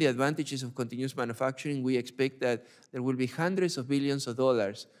 Given the advantages of continuous manufacturing, we expect that there will be hundreds of billions of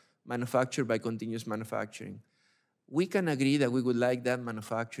dollars manufactured by continuous manufacturing. We can agree that we would like that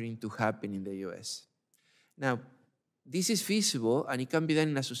manufacturing to happen in the US. Now, this is feasible and it can be done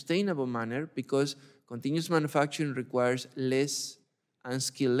in a sustainable manner because continuous manufacturing requires less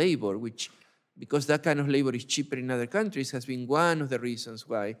unskilled labor, which, because that kind of labor is cheaper in other countries, has been one of the reasons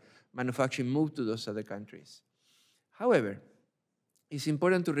why manufacturing moved to those other countries. However, it's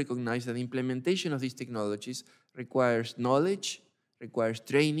important to recognize that the implementation of these technologies requires knowledge, requires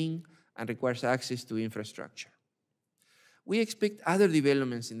training, and requires access to infrastructure. We expect other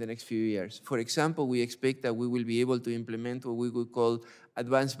developments in the next few years. For example, we expect that we will be able to implement what we would call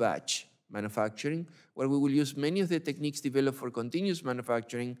advanced batch manufacturing, where we will use many of the techniques developed for continuous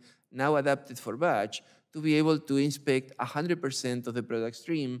manufacturing, now adapted for batch, to be able to inspect 100% of the product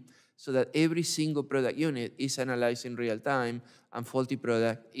stream so that every single product unit is analyzed in real time and faulty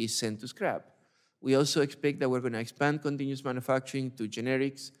product is sent to scrap. We also expect that we're going to expand continuous manufacturing to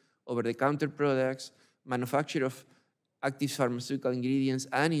generics, over-the-counter products, manufacture of active pharmaceutical ingredients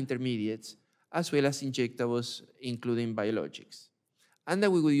and intermediates, as well as injectables, including biologics. And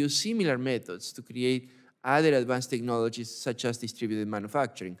that we will use similar methods to create other advanced technologies such as distributed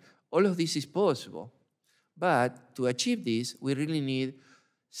manufacturing. All of this is possible, but to achieve this, we really need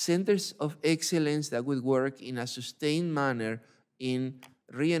centers of excellence that would work in a sustained manner in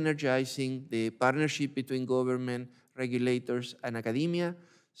re-energizing the partnership between government, regulators, and academia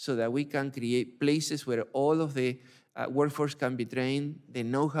so that we can create places where all of the workforce can be trained, the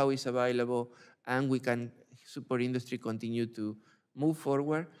know-how is available, and we can support industry continue to move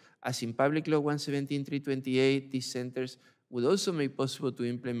forward. As in Public Law 117/328, these centers would also make possible to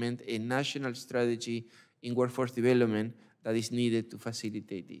implement a national strategy in workforce development that is needed to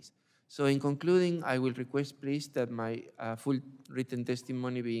facilitate this. So in concluding, I will request, please, that my full written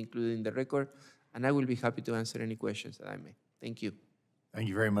testimony be included in the record, and I will be happy to answer any questions that I may. Thank you. Thank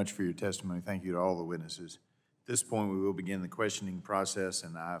you very much for your testimony. Thank you to all the witnesses. At this point, we will begin the questioning process,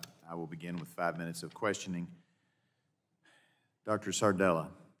 and I will begin with 5 minutes of questioning. Dr. Sardella,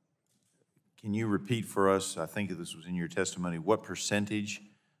 can you repeat for us, I think this was in your testimony, what percentage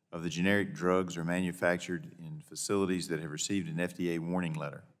of the generic drugs are manufactured in facilities that have received an FDA warning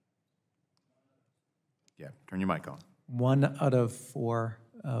letter? Yeah, turn your mic on. 1 out of 4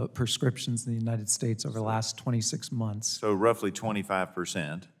 prescriptions in the United States over the last 26 months. So roughly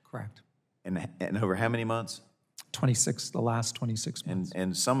 25%. Correct. And over how many months? The last 26 months.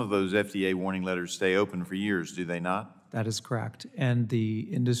 And some of those FDA warning letters stay open for years, do they not? That is correct. And the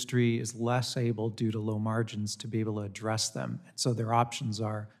industry is less able, due to low margins, to be able to address them. And so their options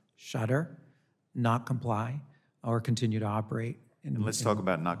are shutter, not comply, or continue to operate. And let's talk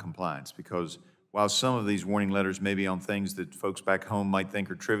about not compliance, because while some of these warning letters may be on things that folks back home might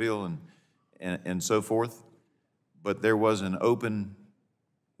think are trivial and so forth, but there was an open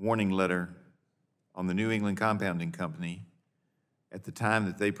warning letter on the New England Compounding Company at the time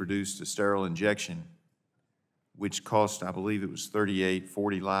that they produced a sterile injection, which cost, I believe it was 38,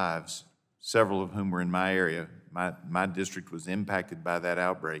 40 lives, several of whom were in my area. My district was impacted by that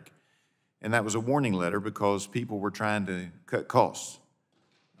outbreak. And that was a warning letter because people were trying to cut costs.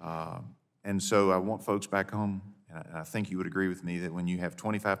 And so I want folks back home, and I think you would agree with me, that when you have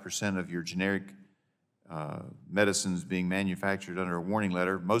 25% of your generic medicines being manufactured under a warning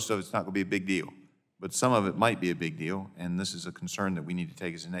letter, most of it's not going to be a big deal. But some of it might be a big deal, and this is a concern that we need to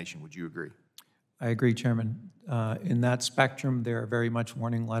take as a nation. Would you agree? I agree, Chairman. In that spectrum, there are very much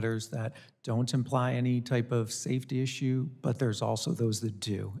warning letters that don't imply any type of safety issue, but there's also those that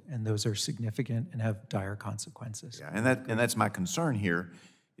do, and those are significant and have dire consequences. Yeah, and that's my concern here,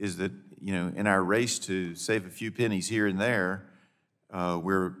 is that, you know, in our race to save a few pennies here and there,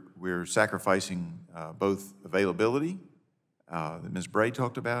 we're sacrificing both availability that Ms. Bray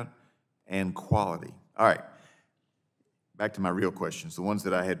talked about and quality. All right, back to my real questions, the ones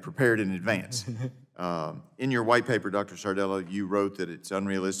that I had prepared in advance. In your white paper, Dr. Sardella, you wrote that it's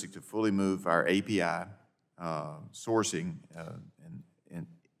unrealistic to fully move our API sourcing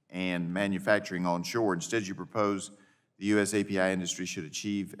and manufacturing onshore. Instead, you propose the U.S. API industry should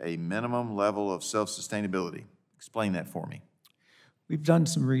achieve a minimum level of self-sustainability. Explain that for me. We've done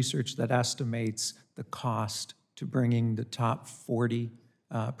some research that estimates the cost to bringing the top 40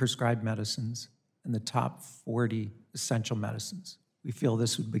 prescribed medicines and the top 40 essential medicines. We feel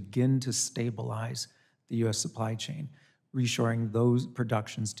this would begin to stabilize the U.S. supply chain, reshoring those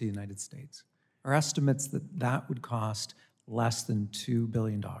productions to the United States. Our estimates that would cost less than $2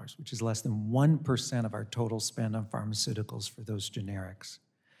 billion, which is less than 1% of our total spend on pharmaceuticals for those generics,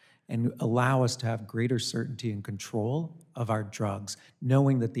 and allow us to have greater certainty and control of our drugs,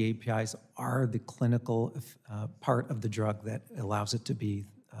 knowing that the APIs are the clinical part of the drug that allows it to be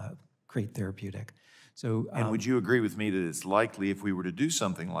create therapeutic. So, and would you agree with me that it's likely if we were to do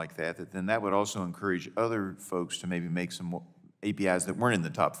something like that, that then that would also encourage other folks to maybe make some more APIs that weren't in the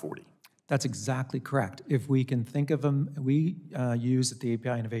top 40? That's exactly correct. If we can think of them, we use at the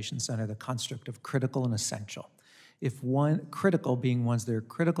API Innovation Center the construct of critical and essential. If one, critical being ones that are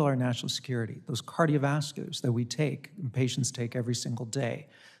critical to our national security, those cardiovasculars that we take, and patients take every single day,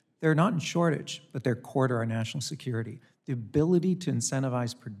 they're not in shortage, but they're core to our national security. The ability to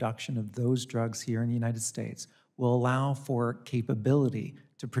incentivize production of those drugs here in the United States will allow for capability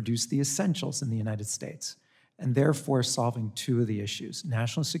to produce the essentials in the United States, and therefore solving two of the issues,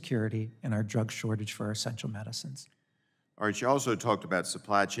 national security and our drug shortage for our essential medicines. All right, you also talked about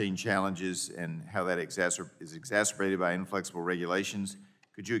supply chain challenges and how that is exacerbated by inflexible regulations.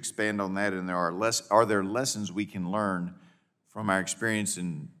 Could you expand on that? And are there lessons we can learn from our experience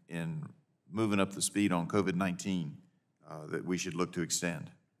in moving up the speed on COVID-19 that we should look to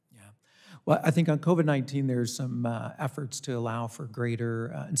extend? Well, I think on COVID-19, there's some efforts to allow for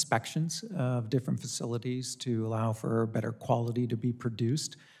greater inspections of different facilities to allow for better quality to be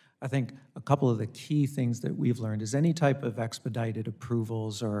produced. I think a couple of the key things that we've learned is any type of expedited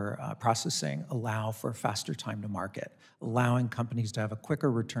approvals or processing allow for faster time to market, allowing companies to have a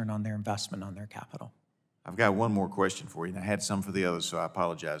quicker return on their investment on their capital. I've got one more question for you, and I had some for the others, so I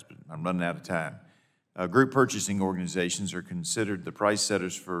apologize, but I'm running out of time. Group purchasing organizations are considered the price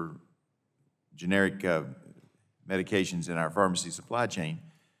setters for generic medications in our pharmacy supply chain,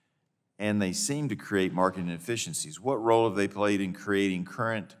 and they seem to create market inefficiencies. What role have they played in creating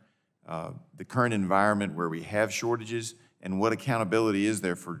the current environment where we have shortages, and what accountability is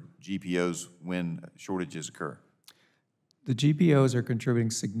there for GPOs when shortages occur? The GPOs are contributing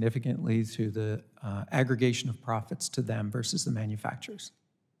significantly to the aggregation of profits to them versus the manufacturers.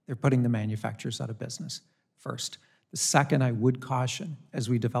 They're putting the manufacturers out of business first. The second, I would caution, as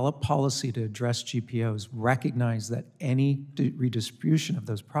we develop policy to address GPOs, recognize that any redistribution of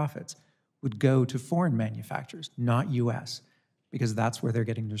those profits would go to foreign manufacturers, not U.S., because that's where they're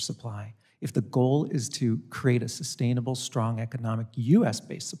getting their supply. If the goal is to create a sustainable, strong economic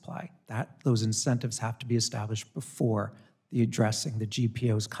U.S.-based supply, those incentives have to be established before addressing the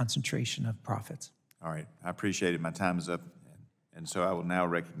GPO's concentration of profits. All right, I appreciate it. My time is up, and so I will now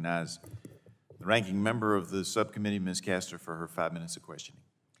recognize the ranking member of the subcommittee, Ms. Castor, for her 5 minutes of questioning.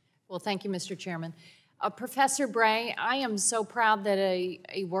 Well, thank you, Mr. Chairman. Professor Bray, I am so proud that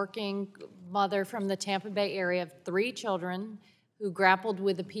a working mother from the Tampa Bay area of 3 children who grappled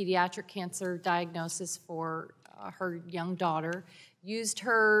with a pediatric cancer diagnosis for her young daughter used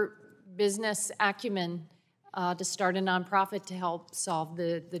her business acumen to start a nonprofit to help solve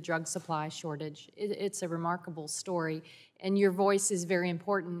the drug supply shortage. It's a remarkable story, and your voice is very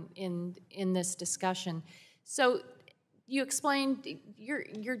important in this discussion. So you explained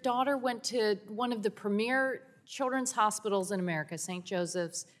your daughter went to one of the premier children's hospitals in America, St.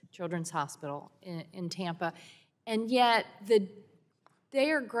 Joseph's Children's Hospital in Tampa, and yet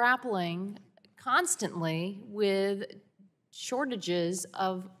they are grappling constantly with shortages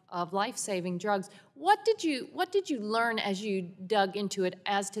of life-saving drugs. What did you learn as you dug into it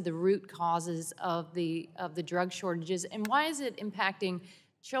as to the root causes of the drug shortages, and why is it impacting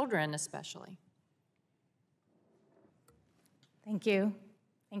children especially? Thank you.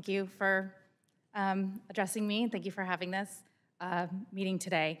 Thank you for addressing me, and thank you for having this meeting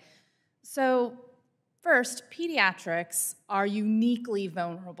today. So first, pediatrics are uniquely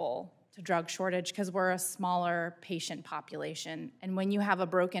vulnerable to drug shortage because we're a smaller patient population. And when you have a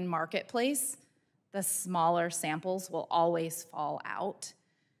broken marketplace, the smaller samples will always fall out.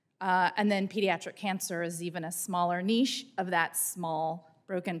 And then pediatric cancer is even a smaller niche of that small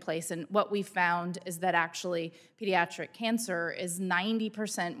broken place. And what we found is that actually pediatric cancer is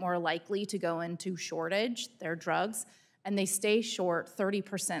 90% more likely to go into shortage, their drugs, and they stay short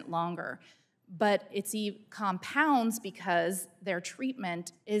 30% longer. But it's compounds because their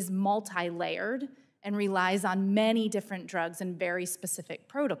treatment is multi-layered and relies on many different drugs and very specific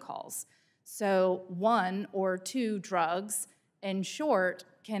protocols. So 1 or 2 drugs, in short,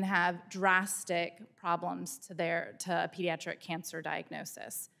 can have drastic problems to a pediatric cancer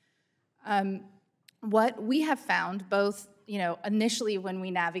diagnosis. what we have found, both initially when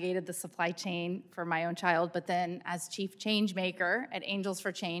we navigated the supply chain for my own child, but then as chief change maker at Angels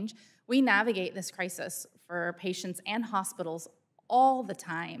for Change, we navigate this crisis for patients and hospitals all the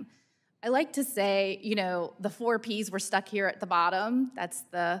time. I like to say, the 4 Ps were stuck here at the bottom. That's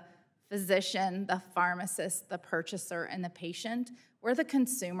the physician, the pharmacist, the purchaser, and the patient. We're the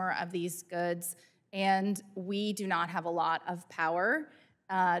consumer of these goods, and we do not have a lot of power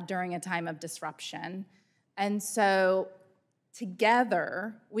during a time of disruption. And so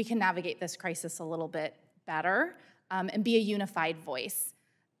together, we can navigate this crisis a little bit better and be a unified voice.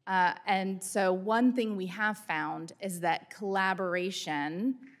 And so one thing we have found is that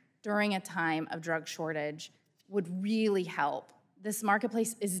collaboration during a time of drug shortage would really help. This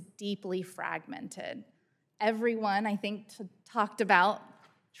marketplace is deeply fragmented. Everyone, I think, talked about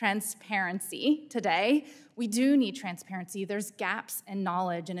transparency today. We do need transparency. There's gaps in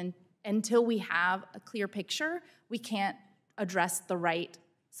knowledge, and until we have a clear picture, we can't address the right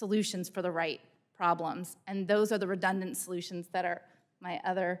solutions for the right problems. And those are the redundant solutions that my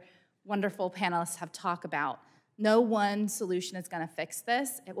other wonderful panelists have talked about. No one solution is going to fix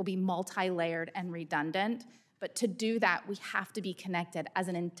this. It will be multi-layered and redundant. But to do that, we have to be connected as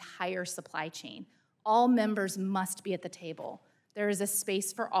an entire supply chain. All members must be at the table. There is a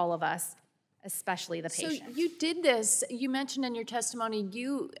space for all of us, especially the patient. So you did this, you mentioned in your testimony,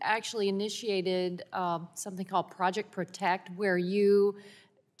 you actually initiated something called Project Protect, where you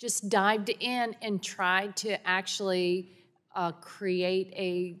just dived in and tried to actually create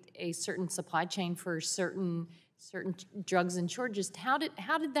a certain supply chain for certain drugs and shortages. How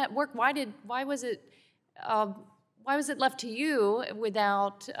did that work? Why was it left to you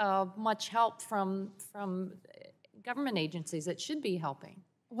without much help from government agencies that should be helping?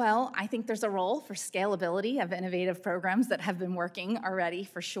 Well, I think there's a role for scalability of innovative programs that have been working already,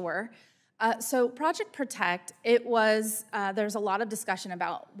 for sure. So Project Protect, there's a lot of discussion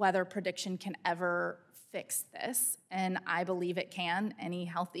about whether prediction can ever fix this, and I believe it can. Any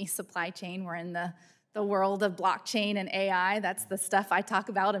healthy supply chain, we're in the world of blockchain and AI. That's the stuff I talk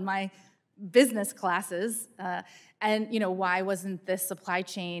about in my business classes. And why wasn't this supply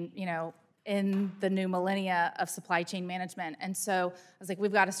chain, in the new millennia of supply chain management? And so I was like,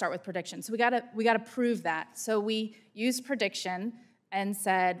 we've got to start with prediction. So we got to prove that. So we used prediction and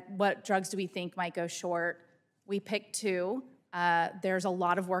said, what drugs do we think might go short? We picked 2. There's a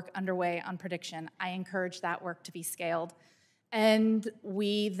lot of work underway on prediction. I encourage that work to be scaled. And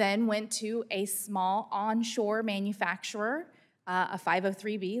we then went to a small onshore manufacturer, a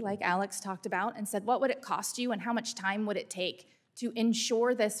 503B, like Alex talked about, and said, what would it cost you and how much time would it take to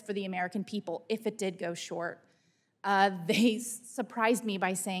ensure this for the American people if it did go short? They surprised me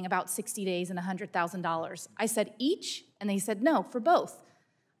by saying about 60 days and $100,000. I said, each? And they said, no, for both.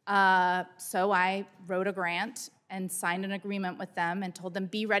 So I wrote a grant and signed an agreement with them and told them,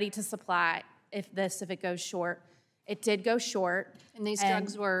 be ready to supply if it goes short. It did go short. And these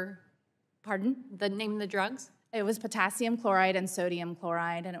drugs were? Pardon? The name of the drugs? It was potassium chloride and sodium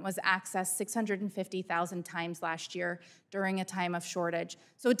chloride, and it was accessed 650,000 times last year during a time of shortage.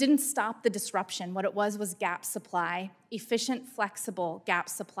 So it didn't stop the disruption. What it was gap supply, efficient, flexible gap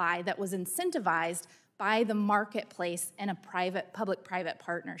supply that was incentivized by the marketplace in a public-private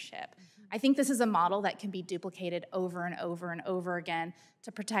partnership. I think this is a model that can be duplicated over and over and over again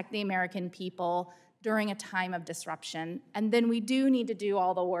to protect the American people during a time of disruption. And then we do need to do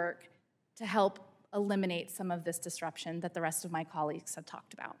all the work to help eliminate some of this disruption that the rest of my colleagues have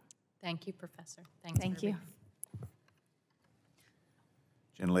talked about. Thank you, Professor. Thank you.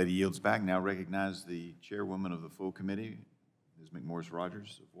 Gentlelady yields back. Now recognize the chairwoman of the full committee, Ms. McMorris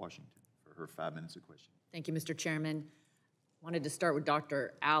Rogers of Washington, for her 5 minutes of questioning. Thank you, Mr. Chairman. Wanted to start with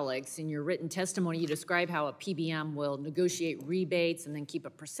Dr. Alex. In your written testimony, you describe how a PBM will negotiate rebates and then keep a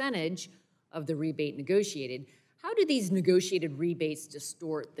percentage of the rebate negotiated. How do these negotiated rebates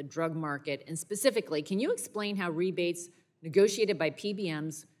distort the drug market? And specifically, can you explain how rebates negotiated by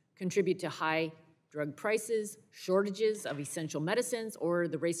PBMs contribute to high drug prices, shortages of essential medicines, or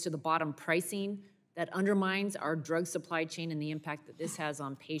the race to the bottom pricing that undermines our drug supply chain and the impact that this has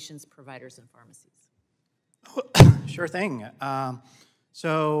on patients, providers, and pharmacies? Sure thing. The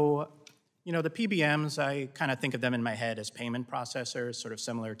PBMs, I kind of think of them in my head as payment processors, sort of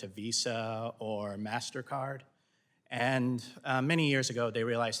similar to Visa or MasterCard. And many years ago, they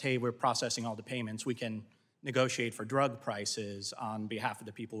realized, hey, we're processing all the payments. We can negotiate for drug prices on behalf of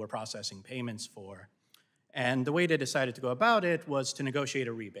the people we're processing payments for. And the way they decided to go about it was to negotiate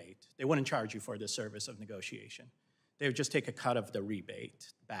a rebate. They wouldn't charge you for the service of negotiation. They would just take a cut of the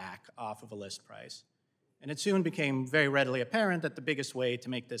rebate back off of a list price. And it soon became very readily apparent that the biggest way to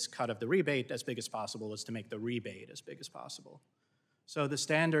make this cut of the rebate as big as possible was to make the rebate as big as possible. So the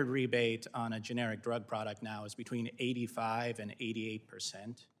standard rebate on a generic drug product now is between 85 and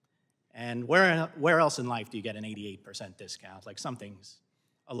 88%. And where else in life do you get an 88% discount? Like something's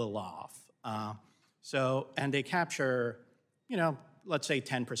a little off. And they capture, let's say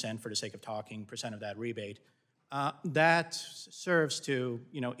 10% for the sake of talking, percent of that rebate. That serves to,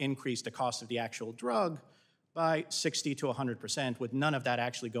 increase the cost of the actual drug by 60 to 100%, with none of that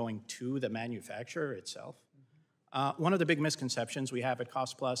actually going to the manufacturer itself. One of the big misconceptions we have at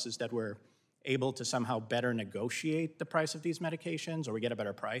Cost Plus is that we're able to somehow better negotiate the price of these medications, or we get a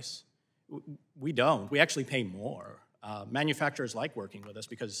better price. We don't. We actually pay more. Manufacturers like working with us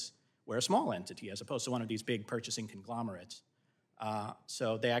because we're a small entity as opposed to one of these big purchasing conglomerates.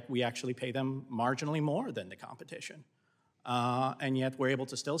 So we actually pay them marginally more than the competition. And yet we're able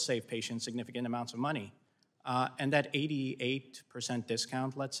to still save patients significant amounts of money. And that 88%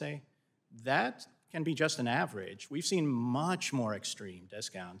 discount, let's say, that can be just an average. We've seen much more extreme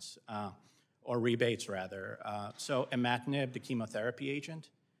discounts, or rebates rather. So imatinib, the chemotherapy agent,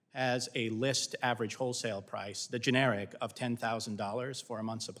 has a list average wholesale price, the generic, of $10,000 for a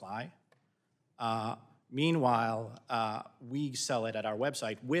month's supply. Meanwhile, we sell it at our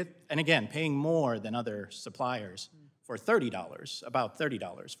website and again, paying more than other suppliers for $30, about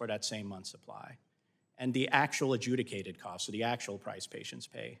 $30 for that same month's supply. And the actual adjudicated cost, so the actual price patients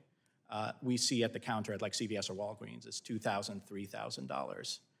pay, we see at the counter at like CVS or Walgreens is $2,000,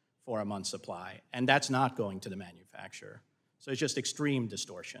 $3,000 for a month's supply. And that's not going to the manufacturer. So it's just extreme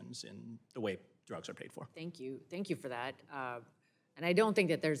distortions in the way drugs are paid for. Thank you for that. And I don't think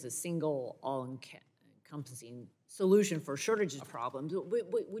that there's a single all-encompassing solution for shortages problems.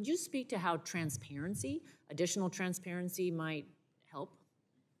 Would you speak to how additional transparency might help?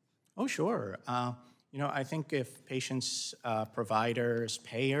 Oh, sure. I think if patients, providers,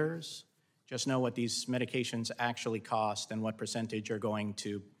 payers just know what these medications actually cost and what percentage are going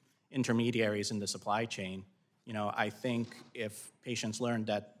to intermediaries in the supply chain, I think if patients learned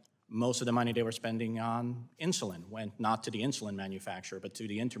that most of the money they were spending on insulin went not to the insulin manufacturer, but to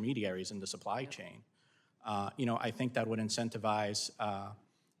the intermediaries in the supply chain, I think that would incentivize,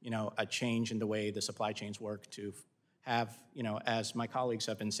 a change in the way the supply chains work to have, as my colleagues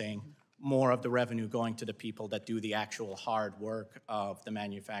have been saying, more of the revenue going to the people that do the actual hard work of the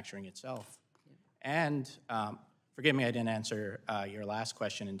manufacturing itself. And forgive me, I didn't answer your last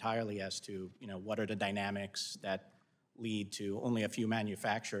question entirely as to, what are the dynamics that lead to only a few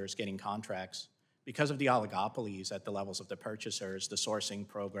manufacturers getting contracts. Because of the oligopolies at the levels of the purchasers, the sourcing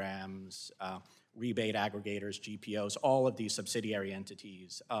programs, rebate aggregators, GPOs, all of these subsidiary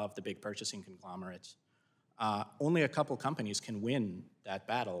entities of the big purchasing conglomerates, only a couple companies can win that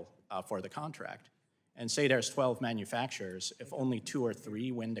battle for the contract. And say there's 12 manufacturers, if only 2 or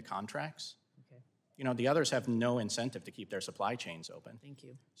 3 win the contracts, the others have no incentive to keep their supply chains open. Thank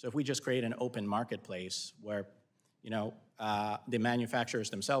you. So if we just create an open marketplace where, the manufacturers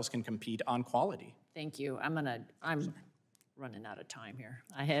themselves can compete on quality. Thank you. I'm running out of time here.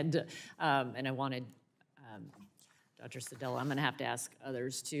 I had, and I wanted, Dr. Sedella, I'm gonna have to ask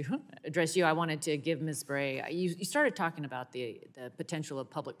others to address you. I wanted to give Ms. Bray, you started talking about the potential of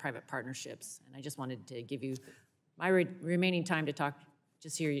public-private partnerships, and I just wanted to give you my remaining time to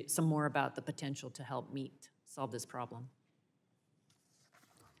just hear some more about the potential to help solve this problem.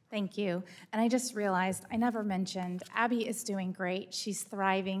 Thank you. And I just realized I never mentioned Abby is doing great. She's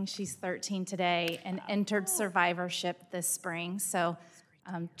thriving. She's 13 today and entered survivorship this spring. So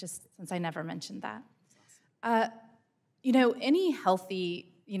just since I never mentioned that. Any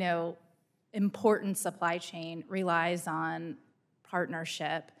healthy, important supply chain relies on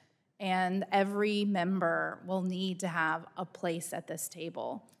partnership, and every member will need to have a place at this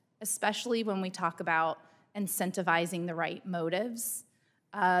table, especially when we talk about incentivizing the right motives.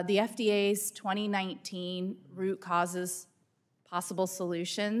 The FDA's 2019 Root Causes Possible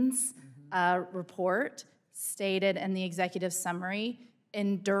Solutions report stated in the executive summary,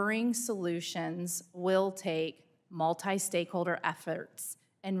 enduring solutions will take multi-stakeholder efforts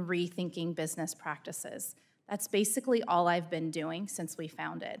and rethinking business practices. That's basically all I've been doing since we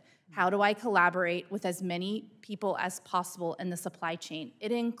founded. How do I collaborate with as many people as possible in the supply chain?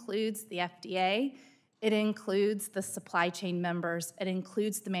 It includes the FDA, it includes the supply chain members, it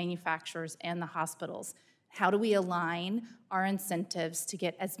includes the manufacturers and the hospitals. How do we align our incentives to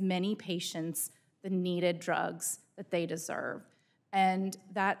get as many patients the needed drugs that they deserve? And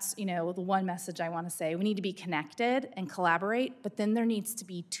that's, the one message I want to say. We need to be connected and collaborate, but then there needs to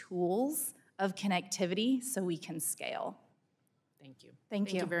be tools of connectivity so we can scale. Thank Thank you. Thank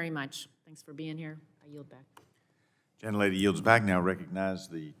Thank you you. very much. Thanks for being here. I yield back. Gentlelady yields back. Now recognize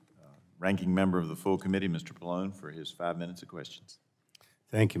the ranking member of the full committee, Mr. Pallone, for his 5 minutes of questions.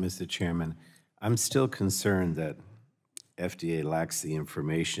 Thank you, Mr. Chairman. I'm still concerned that FDA lacks the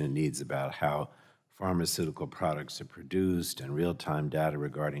information it needs about how pharmaceutical products are produced and real-time data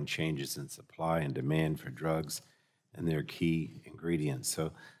regarding changes in supply and demand for drugs and their key ingredients.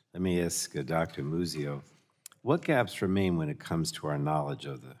 So let me ask Dr. Muzio, what gaps remain when it comes to our knowledge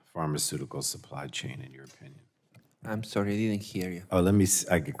of the pharmaceutical supply chain, in your opinion? I'm sorry, I didn't hear you. Oh,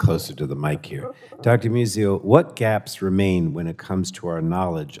 I get closer to the mic here. Dr. Muzio, what gaps remain when it comes to our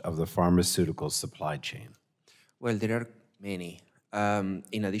knowledge of the pharmaceutical supply chain? Well, there are many.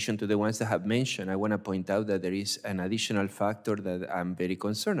 In addition to the ones that I have mentioned, I want to point out that there is an additional factor that I'm very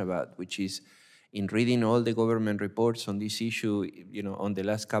concerned about, which is in reading all the government reports on this issue, on the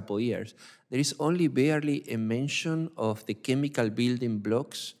last couple of years, there is only barely a mention of the chemical building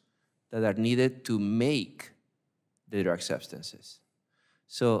blocks that are needed to make the drug substances.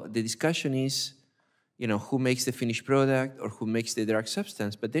 So the discussion is, who makes the finished product or who makes the drug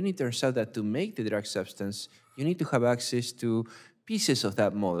substance, but then it turns out that to make the drug substance, you need to have access to pieces of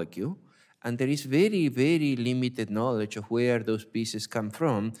that molecule, and there is very, very limited knowledge of where those pieces come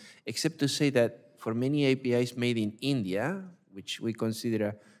from, except to say that for many APIs made in India, which we consider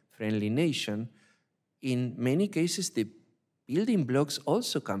a friendly nation, in many cases the building blocks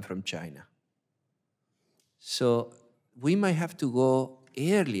also come from China. So we might have to go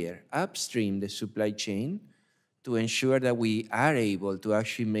earlier, upstream the supply chain, to ensure that we are able to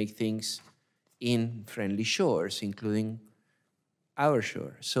actually make things in friendly shores, including our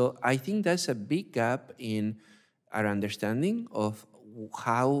shore. So I think that's a big gap in our understanding of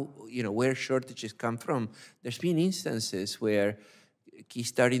how, where shortages come from. There's been instances where key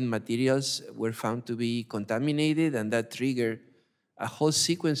starting materials were found to be contaminated, and that triggered a whole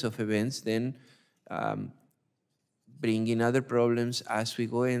sequence of events, then bringing other problems as we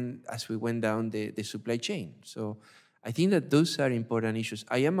went down the supply chain. So I think that those are important issues.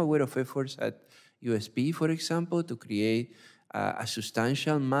 I am aware of efforts at USP, for example, to create a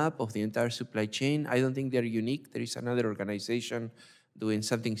substantial map of the entire supply chain. I don't think they're unique. There is another organization doing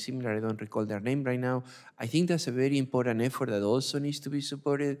something similar. I don't recall their name right now. I think that's a very important effort that also needs to be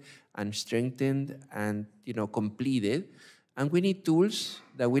supported and strengthened and completed. And we need tools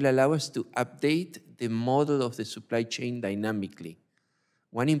that will allow us to update the model of the supply chain dynamically.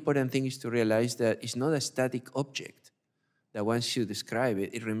 One important thing is to realize that it's not a static object, that once you describe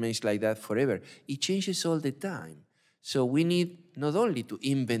it, it remains like that forever. It changes all the time. So we need not only to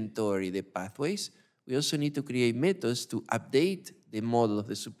inventory the pathways, we also need to create methods to update the model of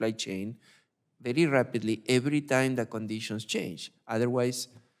the supply chain very rapidly every time the conditions change. Otherwise,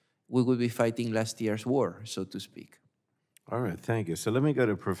 we will be fighting last year's war, so to speak. All right, thank you. So let me go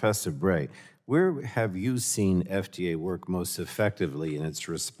to Professor Bray. Where have you seen FDA work most effectively in its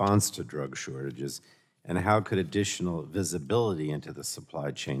response to drug shortages, and how could additional visibility into the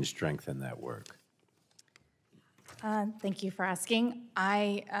supply chain strengthen that work? Thank you for asking.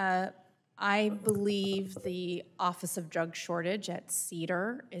 I believe the Office of Drug Shortage at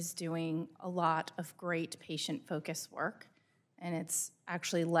CEDAR is doing a lot of great patient-focused work, and it's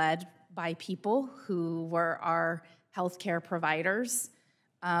actually led by people who were our healthcare providers,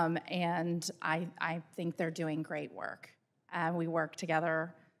 and I think they're doing great work. We work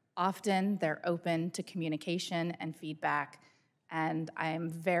together often. They're open to communication and feedback, and I am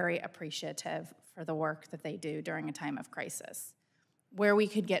very appreciative for the work that they do during a time of crisis. Where we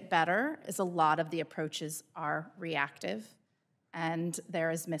could get better is a lot of the approaches are reactive, and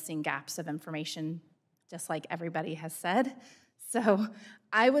there is missing gaps of information, just like everybody has said. So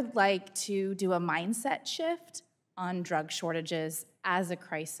I would like to do a mindset shift on drug shortages as a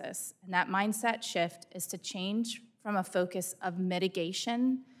crisis. And that mindset shift is to change from a focus of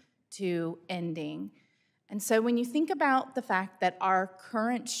mitigation to ending. And so when you think about the fact that our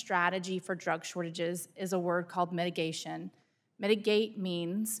current strategy for drug shortages is a word called mitigation, mitigate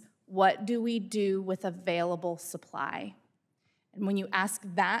means what do we do with available supply? And when you ask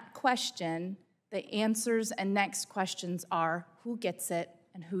that question, the answers and next questions are who gets it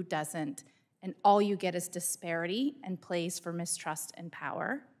and who doesn't. And all you get is disparity and plays for mistrust and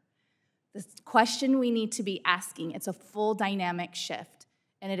power. The question we need to be asking, it's a full dynamic shift,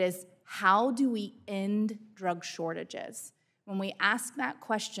 and it is, how do we end drug shortages? When we ask that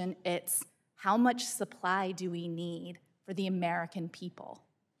question, it's how much supply do we need for the American people?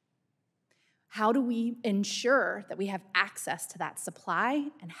 How do we ensure that we have access to that supply?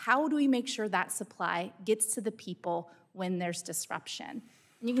 And how do we make sure that supply gets to the people when there's disruption?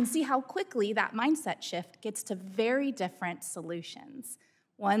 And you can see how quickly that mindset shift gets to very different solutions.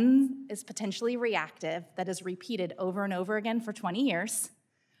 One is potentially reactive, that is repeated over and over again for 20 years,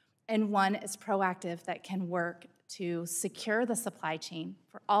 and one is proactive that can work to secure the supply chain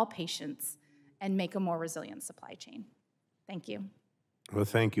for all patients and make a more resilient supply chain. Thank you. Well,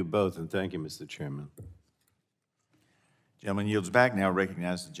 thank you both, and thank you, Mr. Chairman. Gentleman yields back. Now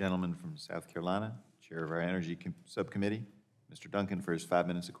recognize the gentleman from South Carolina, Chair of our Energy Subcommittee, Mr. Duncan, for his 5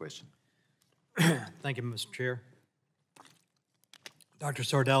 minutes of question. Thank you, Mr. Chair. Dr.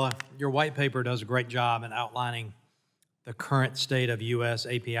 Sardella, your white paper does a great job in outlining the current state of U.S.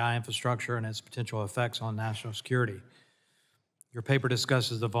 API infrastructure and its potential effects on national security. Your paper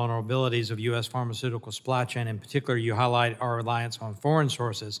discusses the vulnerabilities of U.S. pharmaceutical supply chain. In particular, you highlight our reliance on foreign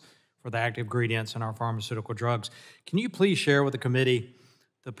sources for the active ingredients in our pharmaceutical drugs. Can you please share with the committee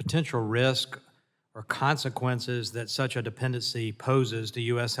the potential risk or consequences that such a dependency poses to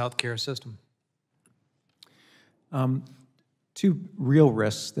U.S. healthcare system? Two real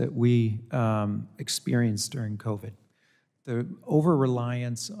risks that we experienced during COVID. The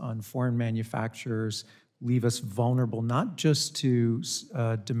over-reliance on foreign manufacturers leave us vulnerable not just to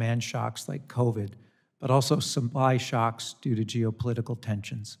demand shocks like COVID, but also supply shocks due to geopolitical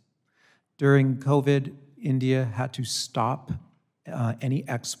tensions. During COVID, India had to stop any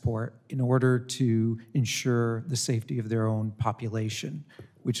export in order to ensure the safety of their own population,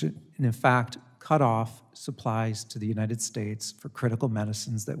 which in fact cut off supplies to the United States for critical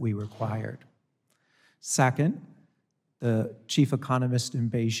medicines that we required. Second, the chief economist in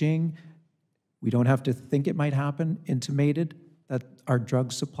Beijing, we don't have to think it might happen, intimated that our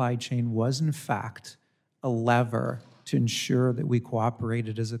drug supply chain was in fact a lever to ensure that we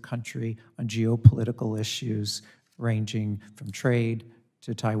cooperated as a country on geopolitical issues ranging from trade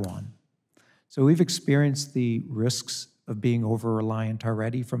to Taiwan. So we've experienced the risks of being over-reliant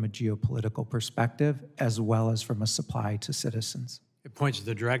already from a geopolitical perspective, as well as from a supply to citizens. It points to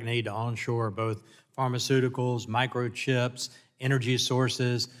the direct need to onshore both pharmaceuticals, microchips, energy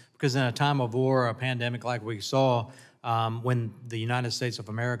sources, because in a time of war, a pandemic like we saw, when the United States of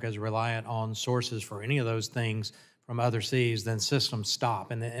America is reliant on sources for any of those things from other seas, then systems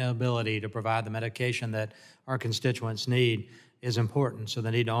stop, and the inability to provide the medication that our constituents need is important. So the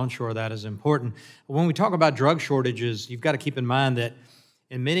need to onshore that is important. When we talk about drug shortages, you've got to keep in mind that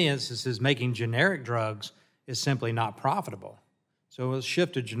in many instances, making generic drugs is simply not profitable. So we'll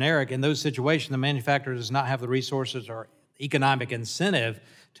shift to generic. In those situations, the manufacturer does not have the resources or economic incentive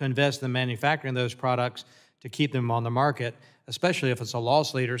to invest in manufacturing those products to keep them on the market, especially if it's a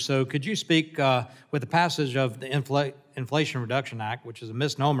loss leader. So could you speak with the passage of the Inflation Reduction Act, which is a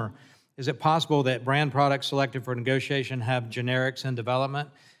misnomer, is it possible that brand products selected for negotiation have generics in development?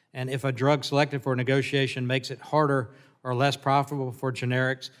 And if a drug selected for negotiation makes it harder or less profitable for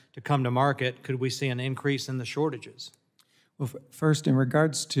generics to come to market, could we see an increase in the shortages? Well, first, in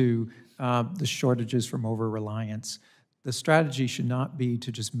regards to the shortages from over-reliance, the strategy should not be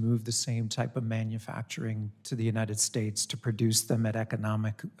to just move the same type of manufacturing to the United States to produce them at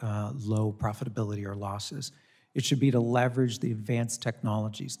economic low profitability or losses. It should be to leverage the advanced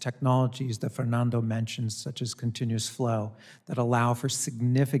technologies that Fernando mentioned, such as continuous flow, that allow for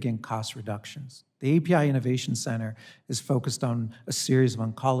significant cost reductions. The API Innovation Center is focused on a series of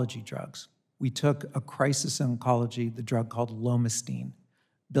oncology drugs. We took a crisis oncology, the drug called lomustine,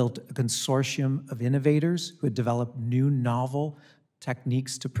 built a consortium of innovators who had developed new novel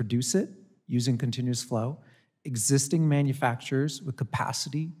techniques to produce it using continuous flow, existing manufacturers with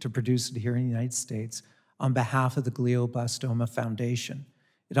capacity to produce it here in the United States on behalf of the Glioblastoma Foundation.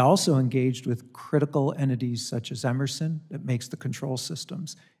 It also engaged with critical entities such as Emerson that makes the control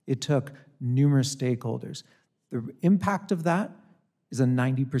systems. It took numerous stakeholders. The impact of that is a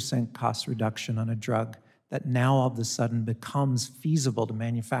 90% cost reduction on a drug that now all of a sudden becomes feasible to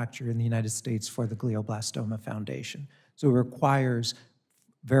manufacture in the United States for the Glioblastoma Foundation. So it requires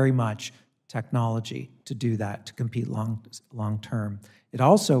very much technology to do that, to compete long term. It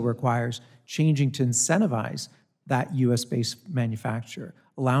also requires changing to incentivize that US-based manufacturer,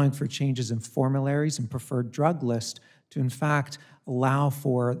 allowing for changes in formularies and preferred drug list to in fact allow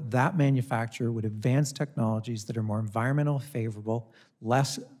for that manufacturer with advanced technologies that are more environmentally favorable,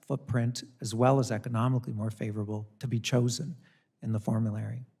 less footprint, as well as economically more favorable to be chosen in the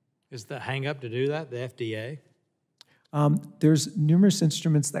formulary. Is the hang-up to do that the FDA? There's numerous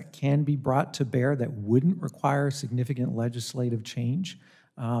instruments that can be brought to bear that wouldn't require significant legislative change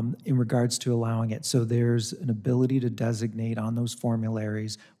in regards to allowing it. So there's an ability to designate on those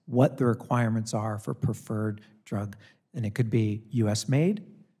formularies what the requirements are for preferred drug. And it could be US made,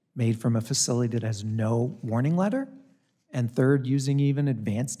 made from a facility that has no warning letter, And third, using even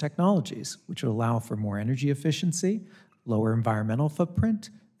advanced technologies, which will allow for more energy efficiency, lower environmental footprint,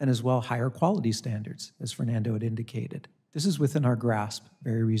 and as well higher quality standards, as Fernando had indicated. This is within our grasp,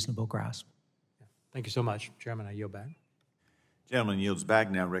 very reasonable grasp. Thank you so much. Chairman, I yield back. Gentleman yields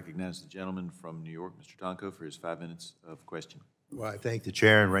back. Now recognize the gentleman from New York, Mr. Tonko, for his 5 minutes of question. Well, I thank the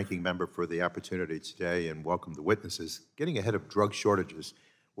chair and ranking member for the opportunity today and welcome the witnesses. Getting ahead of drug shortages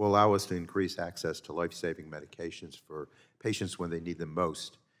will allow us to increase access to life-saving medications for patients when they need them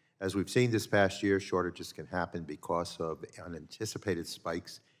most. As we've seen this past year, shortages can happen because of unanticipated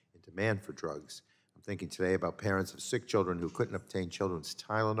spikes in demand for drugs. I'm thinking today about parents of sick children who couldn't obtain children's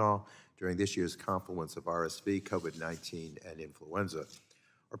Tylenol during this year's confluence of RSV, COVID-19, and influenza,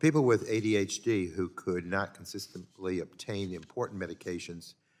 or people with ADHD who could not consistently obtain important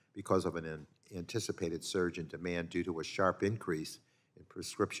medications because of an anticipated surge in demand due to a sharp increase in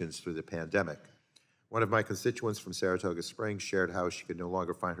prescriptions through the pandemic. One of my constituents from Saratoga Springs shared how she could no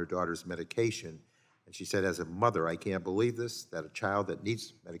longer find her daughter's medication, and she said, as a mother, I can't believe this, that a child that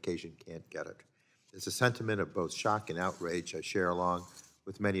needs medication can't get it. It's a sentiment of both shock and outrage I share along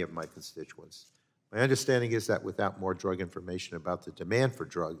with many of my constituents. My understanding is that without more drug information about the demand for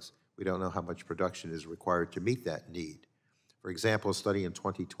drugs, we don't know how much production is required to meet that need. For example, a study in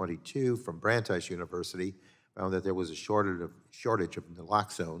 2022 from Brandeis University found that there was a shortage of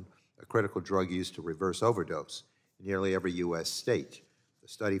naloxone, a critical drug used to reverse overdose, in nearly every U.S. state. The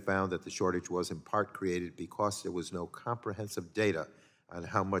study found that the shortage was in part created because there was no comprehensive data on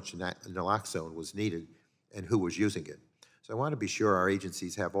how much naloxone was needed and who was using it. So I want to be sure our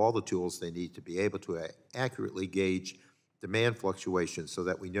agencies have all the tools they need to be able to accurately gauge demand fluctuations so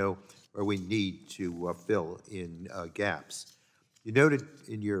that we know where we need to fill in gaps. You noted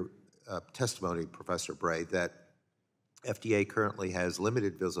in your testimony, Professor Bray, that FDA currently has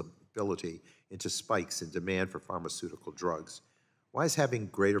limited visibility into spikes in demand for pharmaceutical drugs. Why is having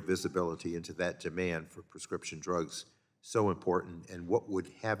greater visibility into that demand for prescription drugs so important, and what would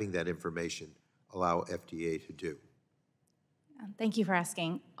having that information allow FDA to do? Thank you for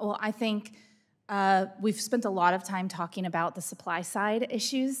asking. Well, I think we've spent a lot of time talking about the supply side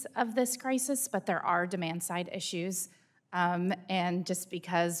issues of this crisis, but there are demand side issues. And just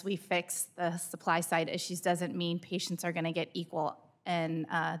because we fix the supply side issues doesn't mean patients are going to get equal and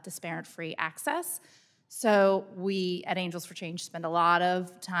disparate-free access. So we at Angels for Change spend a lot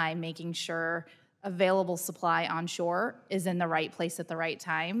of time making sure available supply onshore is in the right place at the right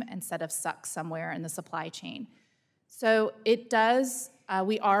time instead of stuck somewhere in the supply chain. So it does,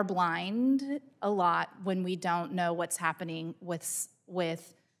 we are blind a lot when we don't know what's happening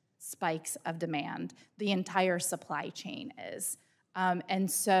with spikes of demand. The entire supply chain is.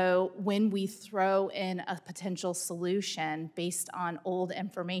 And so when we throw in a potential solution based on old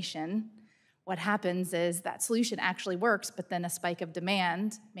information, what happens is that solution actually works, but then a spike of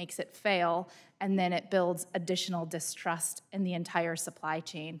demand makes it fail, and then it builds additional distrust in the entire supply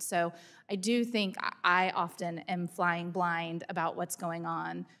chain. So I do think I often am flying blind about what's going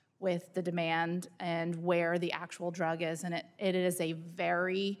on with the demand and where the actual drug is, and it is a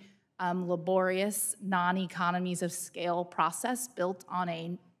very laborious, non-economies of scale process built on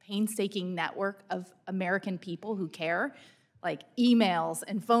a painstaking network of American people who care, like emails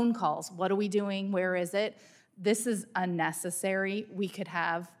and phone calls. What are we doing? Where is it? This is unnecessary. We could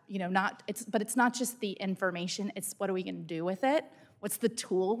have, but it's not just the information, it's what are we gonna do with it? What's the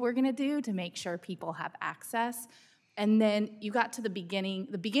tool we're gonna do to make sure people have access? And then you got to the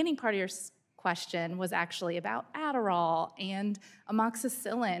beginning part of your question was actually about Adderall and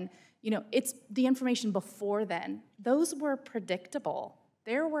amoxicillin. It's the information before then. Those were predictable.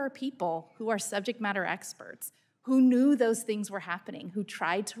 There were people who are subject matter experts who knew those things were happening, who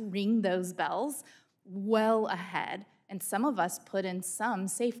tried to ring those bells well ahead. And some of us put in some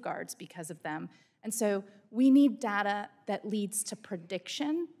safeguards because of them. And so we need data that leads to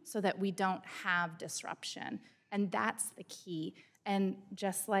prediction so that we don't have disruption. And that's the key. And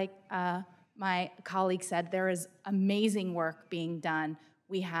just like my colleague said, there is amazing work being done.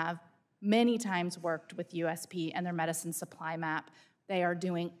 We have many times worked with USP and their medicine supply map. They are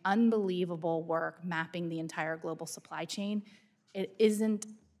doing unbelievable work mapping the entire global supply chain. It isn't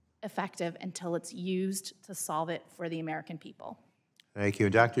effective until it's used to solve it for the American people. Thank you.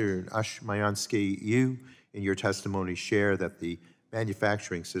 And Dr. Ashmayansky, you in your testimony share that the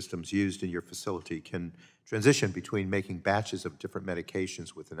manufacturing systems used in your facility can transition between making batches of different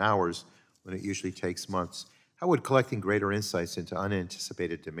medications within hours when it usually takes months. How would collecting greater insights into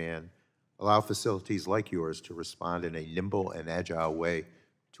unanticipated demand allow facilities like yours to respond in a nimble and agile way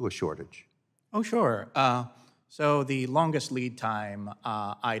to a shortage? Oh, sure. So the longest lead time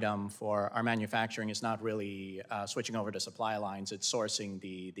item for our manufacturing is not really switching over to supply lines, it's sourcing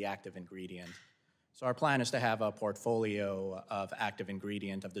the active ingredient. So our plan is to have a portfolio of active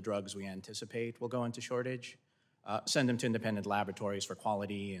ingredient of the drugs we anticipate will go into shortage, send them to independent laboratories for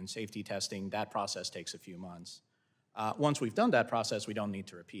quality and safety testing. That process takes a few months. Once we've done that process, we don't need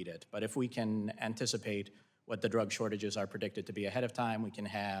to repeat it. But if we can anticipate what the drug shortages are predicted to be ahead of time, we can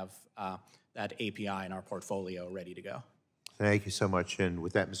have that API in our portfolio ready to go. Thank you so much. And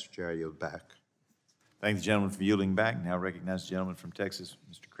with that, Mr. Chair, I yield back. Thank the gentleman for yielding back. Now recognize the gentleman from Texas,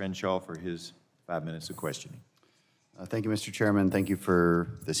 Mr. Crenshaw, for his 5 minutes of questioning. Thank you, Mr. Chairman. Thank you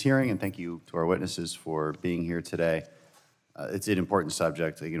for this hearing, and thank you to our witnesses for being here today. It's an important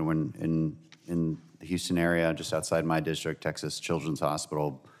subject. You know, when in the Houston area, just outside my district, Texas Children's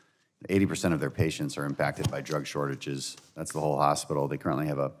Hospital, 80% of their patients are impacted by drug shortages. That's the whole hospital. They currently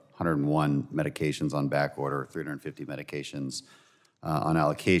have 101 medications on back order, 350 medications on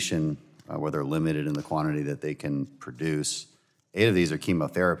allocation, where they're limited in the quantity that they can produce. 8 of these are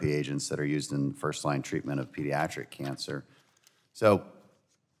chemotherapy agents that are used in first-line treatment of pediatric cancer. So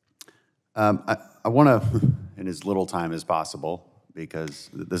I want to, in as little time as possible,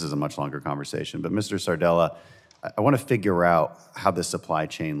 because this is a much longer conversation, but Mr. Sardella, I want to figure out how the supply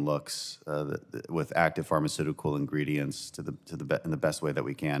chain looks with active pharmaceutical ingredients in the best way that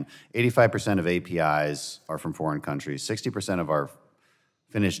we can. 85% of APIs are from foreign countries. 60% of our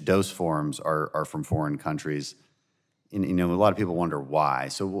finished dose forms are from foreign countries. And, you know, a lot of people wonder why.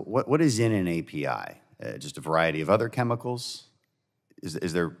 So what is in an API? Just a variety of other chemicals?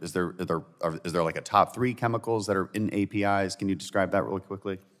 Is there like a top 3 chemicals that are in APIs? Can you describe that really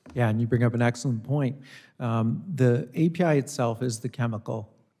quickly? Yeah, and you bring up an excellent point. The API itself is the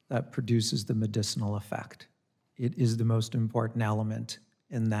chemical that produces the medicinal effect. It is the most important element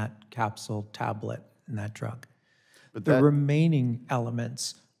in that capsule, tablet, in that drug. But the remaining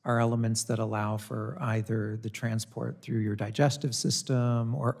elements are elements that allow for either the transport through your digestive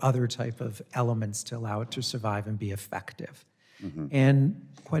system or other type of elements to allow it to survive and be effective. Mm-hmm. And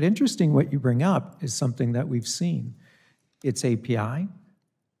quite interesting what you bring up is something that we've seen. It's API.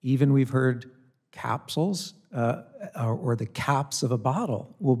 Even we've heard capsules or the caps of a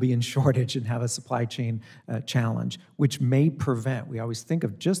bottle will be in shortage and have a supply chain challenge, which may prevent, we always think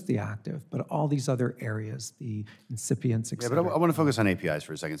of just the active, but all these other areas, the incipients, et cetera. Yeah, but I want to focus on APIs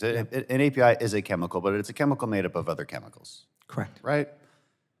for a second. So an API is a chemical, but it's a chemical made up of other chemicals. Correct. Right?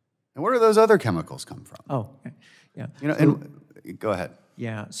 And where do those other chemicals come from? Oh, okay. Yeah. You know, and go ahead.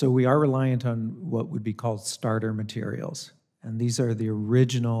 Yeah, so we are reliant on what would be called starter materials. And these are the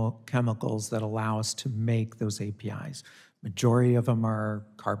original chemicals that allow us to make those APIs. Majority of them are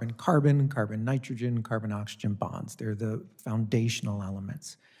carbon-carbon, carbon-nitrogen, carbon-oxygen bonds. They're the foundational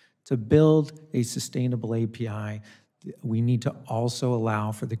elements. To build a sustainable API, we need to also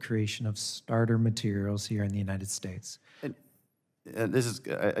allow for the creation of starter materials here in the United States. And this is,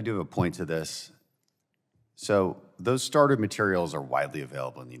 I do have a point to this. So those starter materials are widely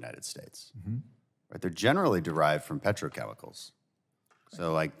available in the United States. Mm-hmm. Right, they're generally derived from petrochemicals.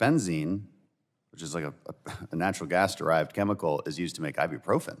 So like benzene, which is like a natural gas-derived chemical, is used to make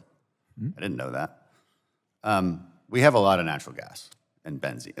ibuprofen. Mm-hmm. I didn't know that. We have a lot of natural gas and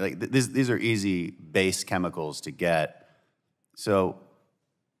benzene. Like these are easy base chemicals to get. So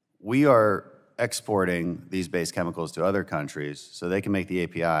we are exporting these base chemicals to other countries so they can make the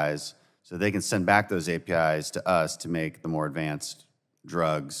APIs, so they can send back those APIs to us to make the more advanced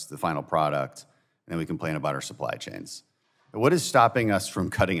drugs, the final product, and we complain about our supply chains. What is stopping us from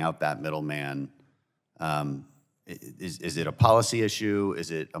cutting out that middleman? Is it a policy issue? Is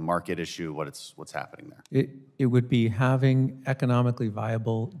it a market issue? What's happening there? It would be having economically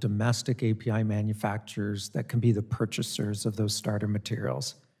viable domestic API manufacturers that can be the purchasers of those starter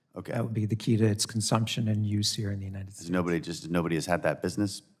materials. Okay. That would be the key to its consumption and use here in the United States. Nobody has had that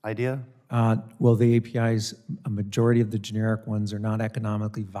business idea? Well, the APIs, a majority of the generic ones are not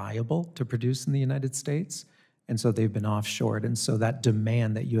economically viable to produce in the United States, and so they've been offshored. And so that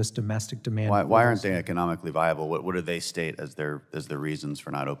demand, that U.S. domestic demand... Why aren't they economically viable? What do they state as their reasons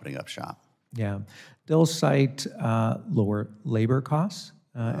for not opening up shop? Yeah, they'll cite lower labor costs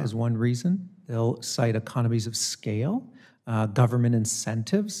as one reason. They'll cite economies of scale, government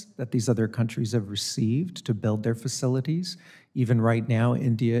incentives that these other countries have received to build their facilities. Even right now,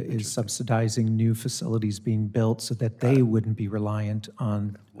 India is subsidizing new facilities being built so that they wouldn't be reliant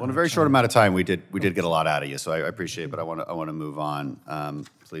on. Well, in a very short amount of time, we did get a lot out of you, so I appreciate it. But I want to move on,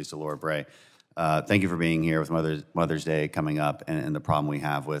 please, to Laura Bray. Thank you for being here with Mother's Day coming up and the problem we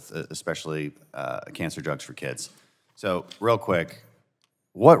have with especially cancer drugs for kids. So real quick,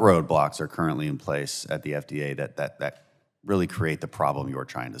 what roadblocks are currently in place at the FDA that really create the problem you're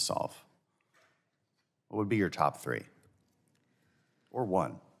trying to solve? What would be your top three? Or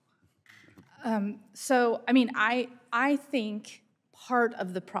one? So, I mean, I think part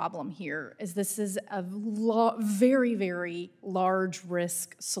of the problem here is this is a very, very large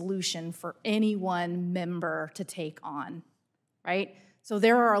risk solution for any one member to take on, right? So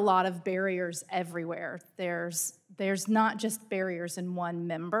there are a lot of barriers everywhere. There's not just barriers in one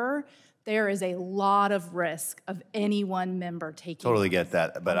member. There is a lot of risk of any one member taking. Totally get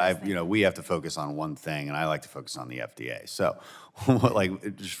that, but we have to focus on one thing, and I like to focus on the FDA. So,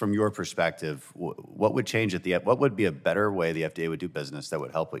 like, just from your perspective, what would change at what would be a better way the FDA would do business that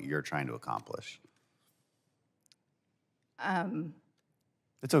would help what you're trying to accomplish?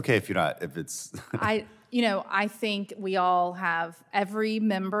 It's okay if you're not, if it's. I think we all every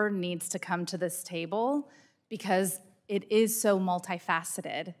member needs to come to this table because it is so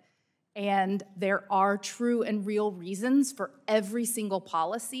multifaceted. And there are true and real reasons for every single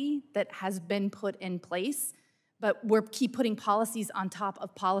policy that has been put in place, but we're keep putting policies on top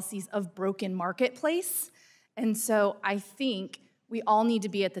of policies of broken marketplace. And so I think we all need to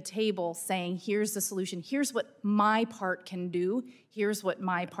be at the table saying, here's the solution, here's what my part can do, here's what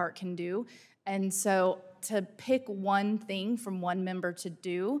my part can do. And so to pick one thing from one member to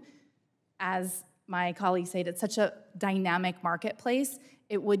do, as my colleague said, it's such a dynamic marketplace,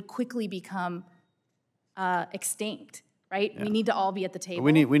 it would quickly become extinct, right? Yeah. We need to all be at the table.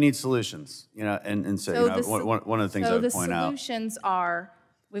 We need solutions, and so one of the things I would point out. So the solutions are,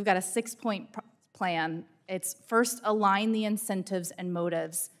 we've got a 6-point plan. It's first, align the incentives and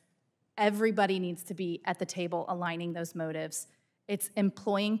motives. Everybody needs to be at the table aligning those motives. It's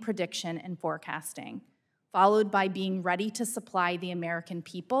employing prediction and forecasting, followed by being ready to supply the American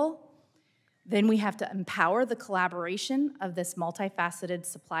people. Then we have to empower the collaboration of this multifaceted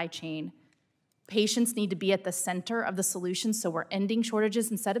supply chain. Patients need to be at the center of the solution, so we're ending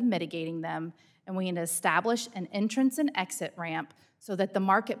shortages instead of mitigating them, and we need to establish an entrance and exit ramp so that the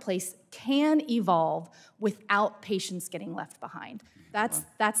marketplace can evolve without patients getting left behind. That's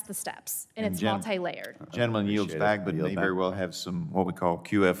the steps, and it's multi-layered. Gentleman yields back, but may very well have some what we call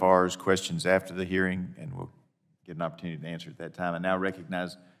QFRs, questions after the hearing, and we'll get an opportunity to answer at that time. I now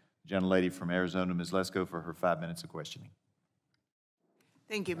recognize the gentlelady from Arizona, Ms. Lesko, for her 5 minutes of questioning.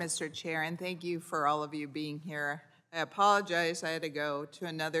 Thank you, Mr. Chair, and thank you for all of you being here. I apologize, I had to go to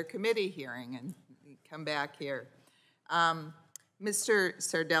another committee hearing and come back here. Mr.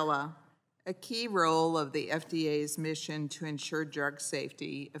 Sardella, a key role of the FDA's mission to ensure drug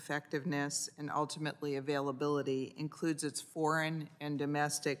safety, effectiveness, and ultimately availability includes its foreign and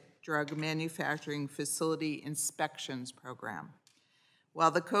domestic drug manufacturing facility inspections program.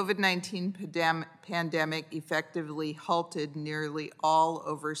 While the COVID-19 pandemic effectively halted nearly all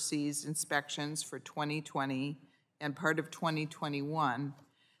overseas inspections for 2020 and part of 2021,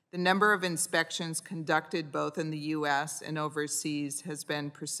 the number of inspections conducted both in the U.S. and overseas has been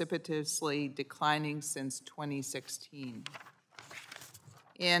precipitously declining since 2016.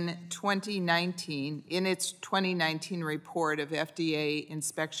 In its 2019 report of FDA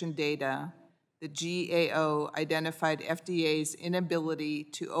inspection data, the GAO identified FDA's inability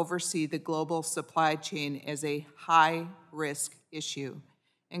to oversee the global supply chain as a high-risk issue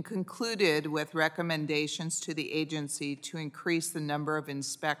and concluded with recommendations to the agency to increase the number of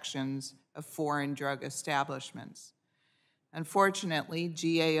inspections of foreign drug establishments. Unfortunately,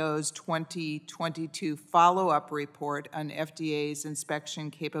 GAO's 2022 follow-up report on FDA's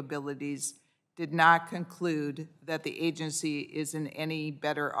inspection capabilities did not conclude that the agency is any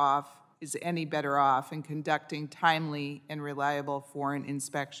better off in conducting timely and reliable foreign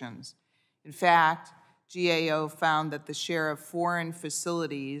inspections. In fact, GAO found that the share of foreign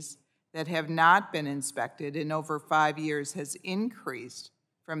facilities that have not been inspected in over 5 years has increased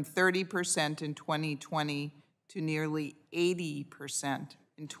from 30% in 2020 to nearly 80%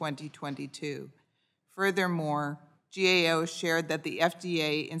 in 2022. Furthermore, GAO shared that the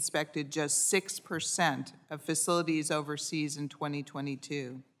FDA inspected just 6% of facilities overseas in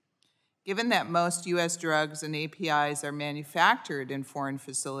 2022. Given that most U.S. drugs and APIs are manufactured in foreign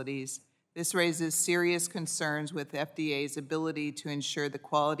facilities, this raises serious concerns with FDA's ability to ensure the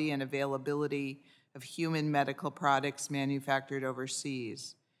quality and availability of human medical products manufactured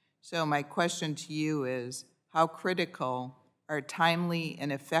overseas. So my question to you is, how critical are timely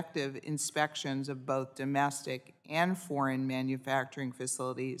and effective inspections of both domestic and foreign manufacturing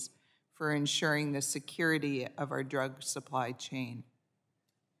facilities for ensuring the security of our drug supply chain?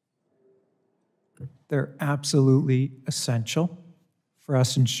 They're absolutely essential for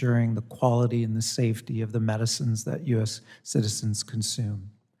us ensuring the quality and the safety of the medicines that U.S. citizens consume.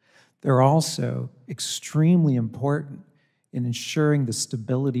 They're also extremely important in ensuring the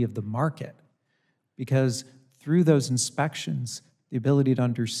stability of the market, because through those inspections, the ability to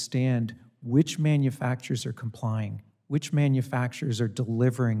understand which manufacturers are complying, which manufacturers are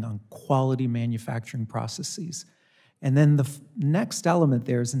delivering on quality manufacturing processes. And then the next element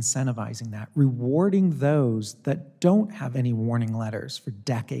there is incentivizing that, rewarding those that don't have any warning letters for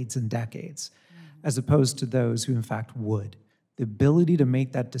decades and decades, as opposed to those who in fact would. The ability to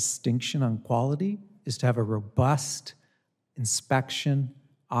make that distinction on quality is to have a robust inspection,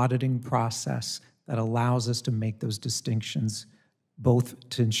 auditing process that allows us to make those distinctions, both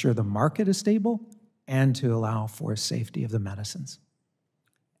to ensure the market is stable and to allow for safety of the medicines.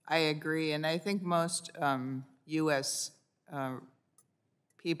 I agree, and I think most U.S.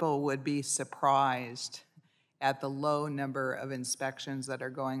 People would be surprised at the low number of inspections that are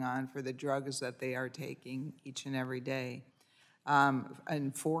going on for the drugs that they are taking each and every day,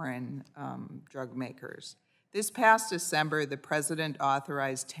 and foreign drug makers. This past December, the President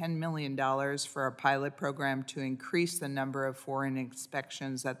authorized $10 million for a pilot program to increase the number of foreign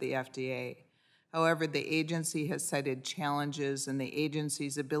inspections at the FDA. However, the agency has cited challenges in the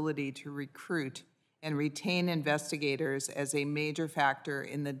agency's ability to recruit and retain investigators as a major factor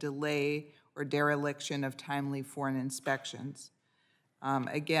in the delay or dereliction of timely foreign inspections.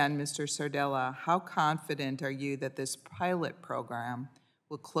 Again, Mr. Sardella, how confident are you that this pilot program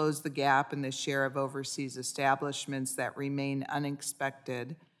will close the gap in the share of overseas establishments that remain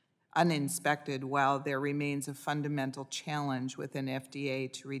uninspected, while there remains a fundamental challenge within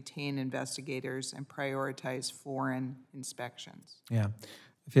FDA to retain investigators and prioritize foreign inspections? Yeah,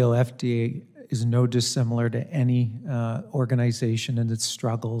 I feel FDA is no dissimilar to any organization in its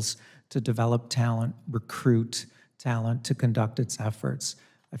struggles to develop talent, recruit talent, to conduct its efforts.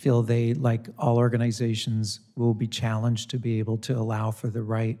 I feel they, like all organizations, will be challenged to be able to allow for the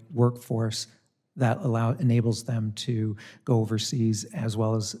right workforce that enables them to go overseas as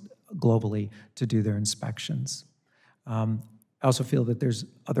well as globally to do their inspections. I also feel that there's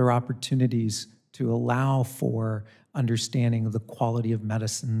other opportunities to allow for understanding of the quality of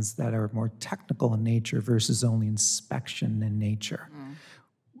medicines that are more technical in nature versus only inspection in nature.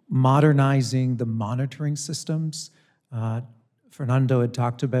 Modernizing the monitoring systems. Fernando had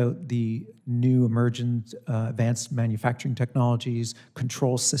talked about the new emergent advanced manufacturing technologies,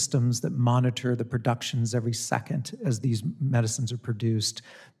 control systems that monitor the productions every second as these medicines are produced.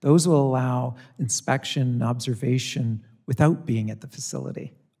 Those will allow inspection and observation without being at the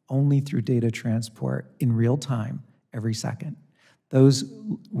facility, only through data transport in real time every second. Those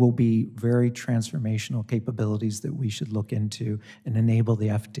will be very transformational capabilities that we should look into and enable the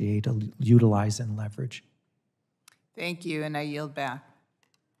FDA to utilize and leverage. Thank you, and I yield back.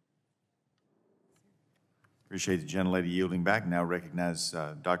 Appreciate the gentlelady yielding back. Now recognize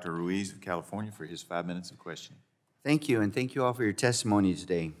Dr. Ruiz of California for his 5 minutes of questioning. Thank you, and thank you all for your testimony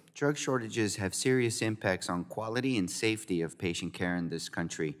today. Drug shortages have serious impacts on quality and safety of patient care in this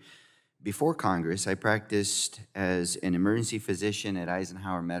country. Before Congress, I practiced as an emergency physician at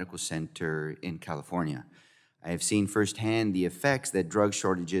Eisenhower Medical Center in California. I have seen firsthand the effects that drug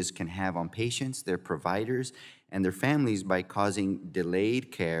shortages can have on patients, their providers, and their families by causing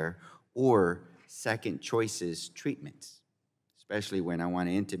delayed care or second choices treatments. Especially when I want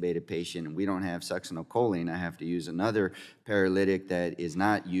to intubate a patient and we don't have succinylcholine, I have to use another paralytic that is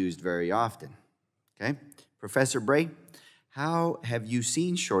not used very often. Okay? Professor Bray, how have you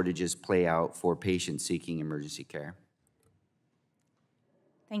seen shortages play out for patients seeking emergency care?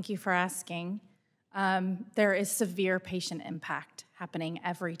 Thank you for asking. There is severe patient impact happening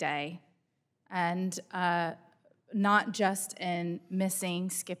every day, and not just in missing,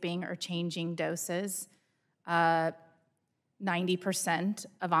 skipping, or changing doses. 90%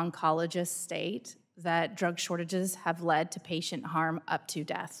 of oncologists state that drug shortages have led to patient harm up to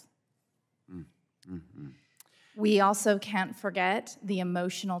death. We also can't forget the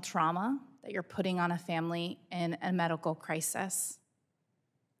emotional trauma that you're putting on a family in a medical crisis.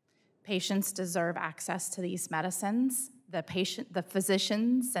 Patients deserve access to these medicines. The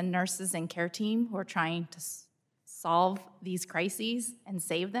physicians and nurses and care team who are trying to solve these crises and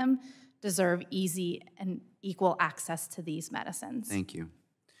save them deserve easy and equal access to these medicines. Thank you.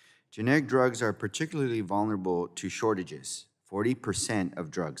 Generic drugs are particularly vulnerable to shortages. 40% of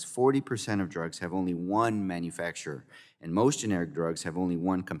drugs have only one manufacturer, and most generic drugs have only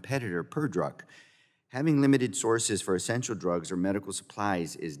one competitor per drug. Having limited sources for essential drugs or medical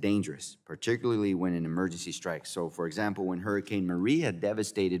supplies is dangerous, particularly when an emergency strikes. So, for example, when Hurricane Maria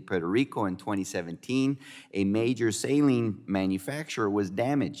devastated Puerto Rico in 2017, a major saline manufacturer was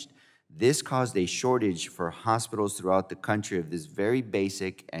damaged. This caused a shortage for hospitals throughout the country of this very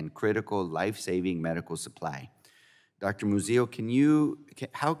basic and critical life-saving medical supply. Dr. Muzio,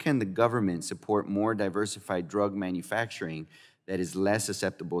 how can the government support more diversified drug manufacturing that is less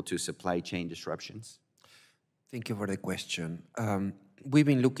susceptible to supply chain disruptions? Thank you for the question. We've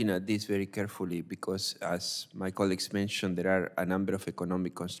been looking at this very carefully because, as my colleagues mentioned, there are a number of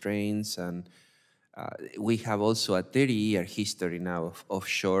economic constraints, and we have also a 30-year history now of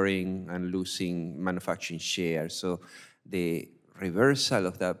offshoring and losing manufacturing share. So the reversal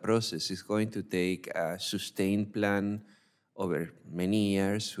of that process is going to take a sustained plan over many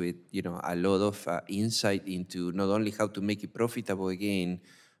years with a lot of insight into not only how to make it profitable again,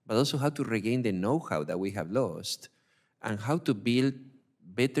 but also how to regain the know-how that we have lost and how to build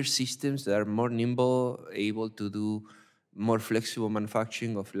better systems that are more nimble, able to do more flexible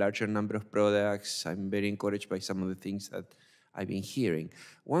manufacturing of larger number of products. I'm very encouraged by some of the things that I've been hearing.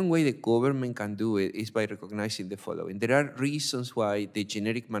 One way the government can do it is by recognizing the following. There are reasons why the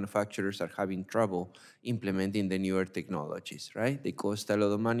generic manufacturers are having trouble implementing the newer technologies, right? They cost a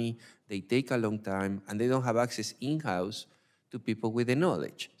lot of money, they take a long time, and they don't have access in-house to people with the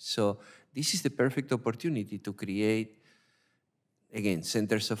knowledge. So this is the perfect opportunity to create, again,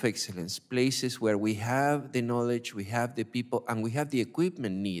 centers of excellence, places where we have the knowledge, we have the people, and we have the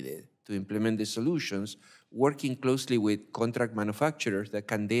equipment needed to implement the solutions, working closely with contract manufacturers that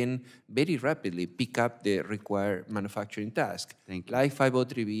can then very rapidly pick up the required manufacturing task. Thank you. Like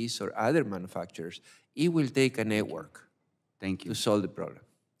 503Bs or other manufacturers. It will take a network to solve the problem.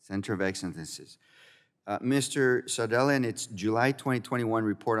 Center of Excellences. Mr. Sardella, in its July 2021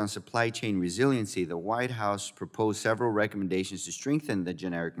 report on supply chain resiliency, the White House proposed several recommendations to strengthen the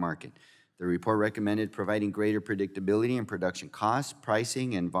generic market. The report recommended providing greater predictability in production costs,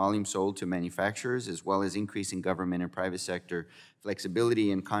 pricing, and volume sold to manufacturers, as well as increasing government and private sector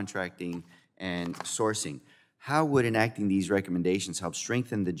flexibility in contracting and sourcing. How would enacting these recommendations help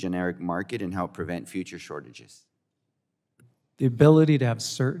strengthen the generic market and help prevent future shortages? The ability to have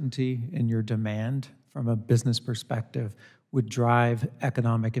certainty in your demand from a business perspective would drive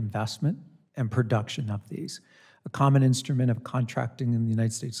economic investment and production of these. A common instrument of contracting in the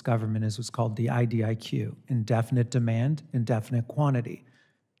United States government is what's called the IDIQ, indefinite demand, indefinite quantity.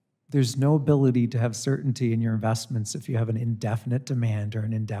 There's no ability to have certainty in your investments if you have an indefinite demand or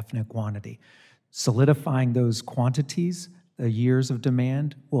an indefinite quantity. Solidifying those quantities, the years of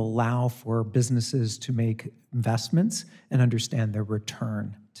demand, will allow for businesses to make investments and understand their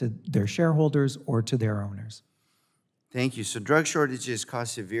return to their shareholders or to their owners. Thank you. So drug shortages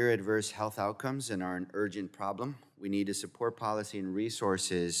cause severe adverse health outcomes and are an urgent problem. We need to support policy and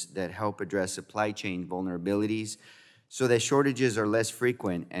resources that help address supply chain vulnerabilities so that shortages are less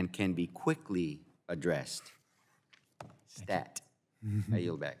frequent and can be quickly addressed. Stat. I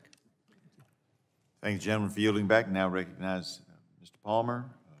yield back. Thank you, gentlemen, for yielding back. Now recognize Mr.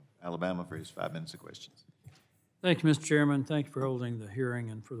 Palmer of Alabama for his 5 minutes of questions. Thank you, Mr. Chairman. Thank you for holding the hearing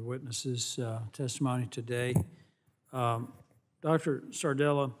and for the witnesses' testimony today. Dr.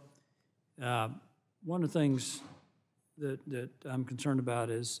 Sardella, one of the things that I'm concerned about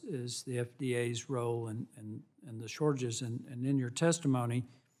is the FDA's role and the shortages. And in your testimony,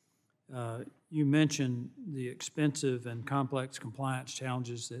 you mentioned the expensive and complex compliance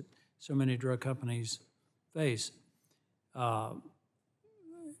challenges that so many drug companies face.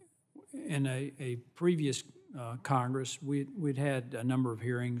 In a previous Congress, we'd had a number of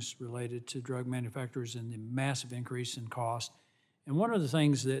hearings related to drug manufacturers and the massive increase in cost. And one of the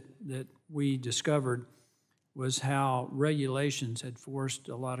things that we discovered was how regulations had forced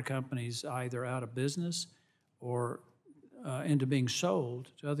a lot of companies either out of business or into being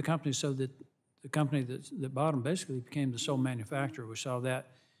sold to other companies, so that the company that bought them basically became the sole manufacturer. We saw that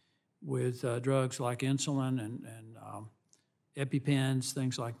with drugs like insulin and EpiPens,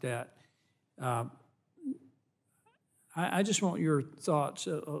 things like that. I just want your thoughts,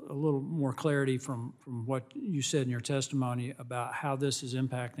 a little more clarity from what you said in your testimony about how this is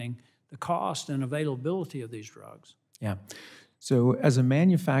impacting the cost and availability of these drugs. Yeah. So as a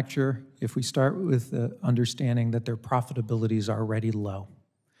manufacturer, if we start with the understanding that their profitability is already low,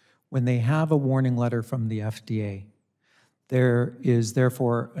 when they have a warning letter from the FDA, there is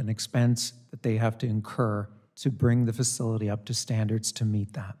therefore an expense that they have to incur to bring the facility up to standards to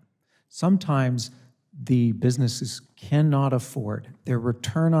meet that. Sometimes the businesses cannot afford. Their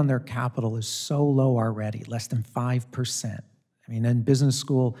return on their capital is so low already, less than 5%. I mean, in business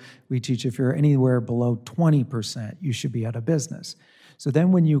school, we teach if you're anywhere below 20%, you should be out of business. So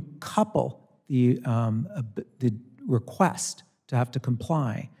then when you couple the request to have to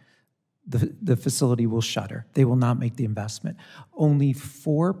comply, the facility will shutter. They will not make the investment. Only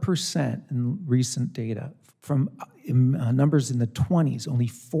 4% in recent data, from numbers in the 20s, only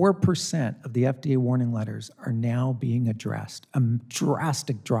 4% of the FDA warning letters are now being addressed, a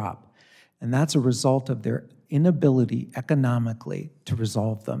drastic drop. And that's a result of their inability economically to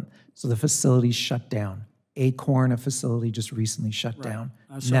resolve them. So the facilities shut down. Acorn, a facility, just recently shut down.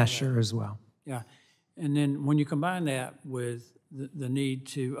 Nesher as well. Yeah, and then when you combine that with the need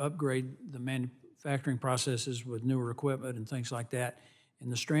to upgrade the manufacturing processes with newer equipment and things like that,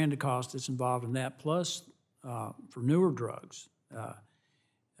 and the stranded cost that's involved in that, plus for newer drugs,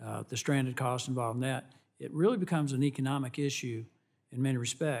 the stranded cost involved in that, it really becomes an economic issue in many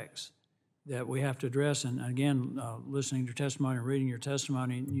respects that we have to address. And again, listening to your testimony and reading your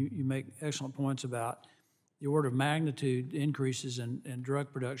testimony, you make excellent points about the order of magnitude increases in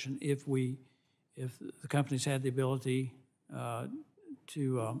drug production if the companies had the ability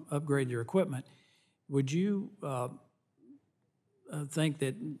to upgrade their equipment. Would you think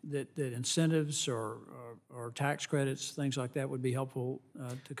that incentives or tax credits, things like that, would be helpful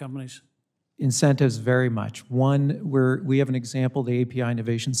to companies? Incentives, very much. One, we have an example, the API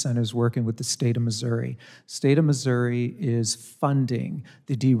Innovation Center is working with the state of Missouri. State of Missouri is funding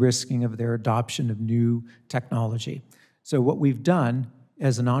the de-risking of their adoption of new technology. So what we've done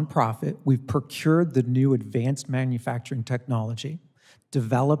as a nonprofit, we've procured the new advanced manufacturing technology,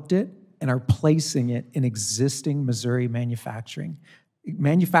 developed it, and are placing it in existing Missouri manufacturing.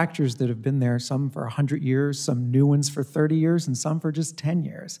 Manufacturers that have been there, some for 100 years, some new ones for 30 years, and some for just 10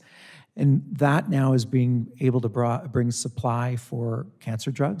 years. And that now is being able to bring supply for cancer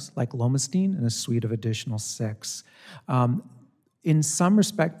drugs like lomustine and a suite of additional 6. In some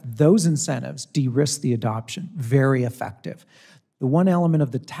respect, those incentives de-risk the adoption, very effective. The one element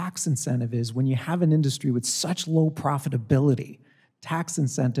of the tax incentive is when you have an industry with such low profitability, tax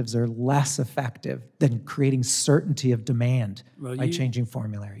incentives are less effective than creating certainty of demand by changing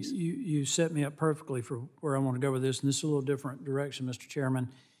formularies. You set me up perfectly for where I want to go with this, and this is a little different direction, Mr. Chairman.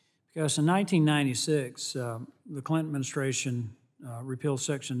 Because in 1996, the Clinton administration repealed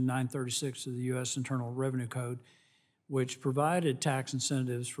Section 936 of the U.S. Internal Revenue Code, which provided tax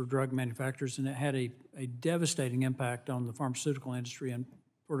incentives for drug manufacturers, and it had a devastating impact on the pharmaceutical industry in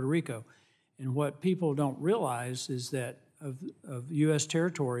Puerto Rico. And what people don't realize is that of U.S.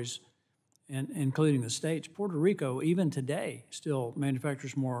 territories, and including the states, Puerto Rico, even today, still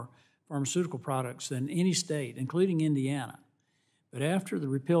manufactures more pharmaceutical products than any state, including Indiana. But after the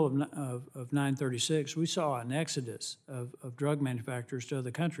repeal of 936, we saw an exodus of drug manufacturers to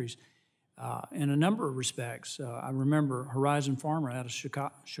other countries in a number of respects. I remember Horizon Pharma out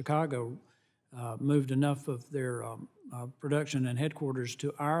of Chicago moved enough of their production and headquarters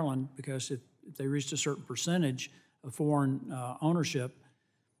to Ireland because if they reached a certain percentage of foreign ownership,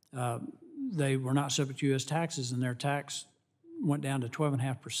 they were not subject to U.S. taxes, and their tax went down to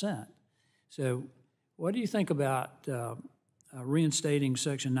 12.5%. So what do you think about reinstating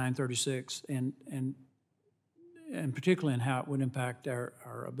Section 936 and particularly in how it would impact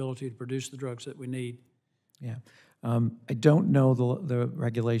our ability to produce the drugs that we need? Yeah. I don't know the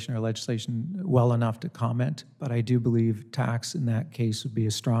regulation or legislation well enough to comment, but I do believe tax in that case would be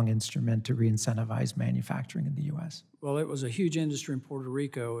a strong instrument to re-incentivize manufacturing in the U.S. Well, it was a huge industry in Puerto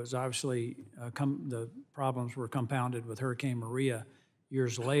Rico, as obviously the problems were compounded with Hurricane Maria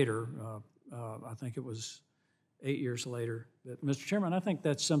years later. I think it was 8 years later. But, Mr. Chairman, I think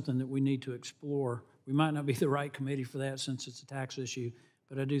that's something that we need to explore. We might not be the right committee for that since it's a tax issue,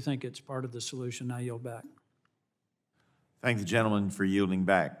 but I do think it's part of the solution. I yield back. Thank the gentleman for yielding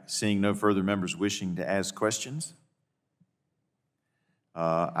back. Seeing no further members wishing to ask questions,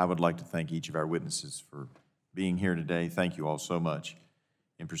 I would like to thank each of our witnesses for being here today. Thank you all so much.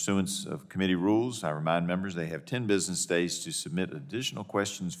 In pursuance of committee rules, I remind members they have 10 business days to submit additional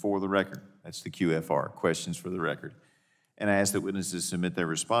questions for the record. That's the QFR, questions for the record. And I ask that witnesses submit their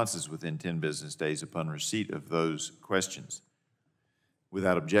responses within 10 business days upon receipt of those questions.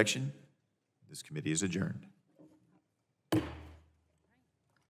 Without objection, this committee is adjourned.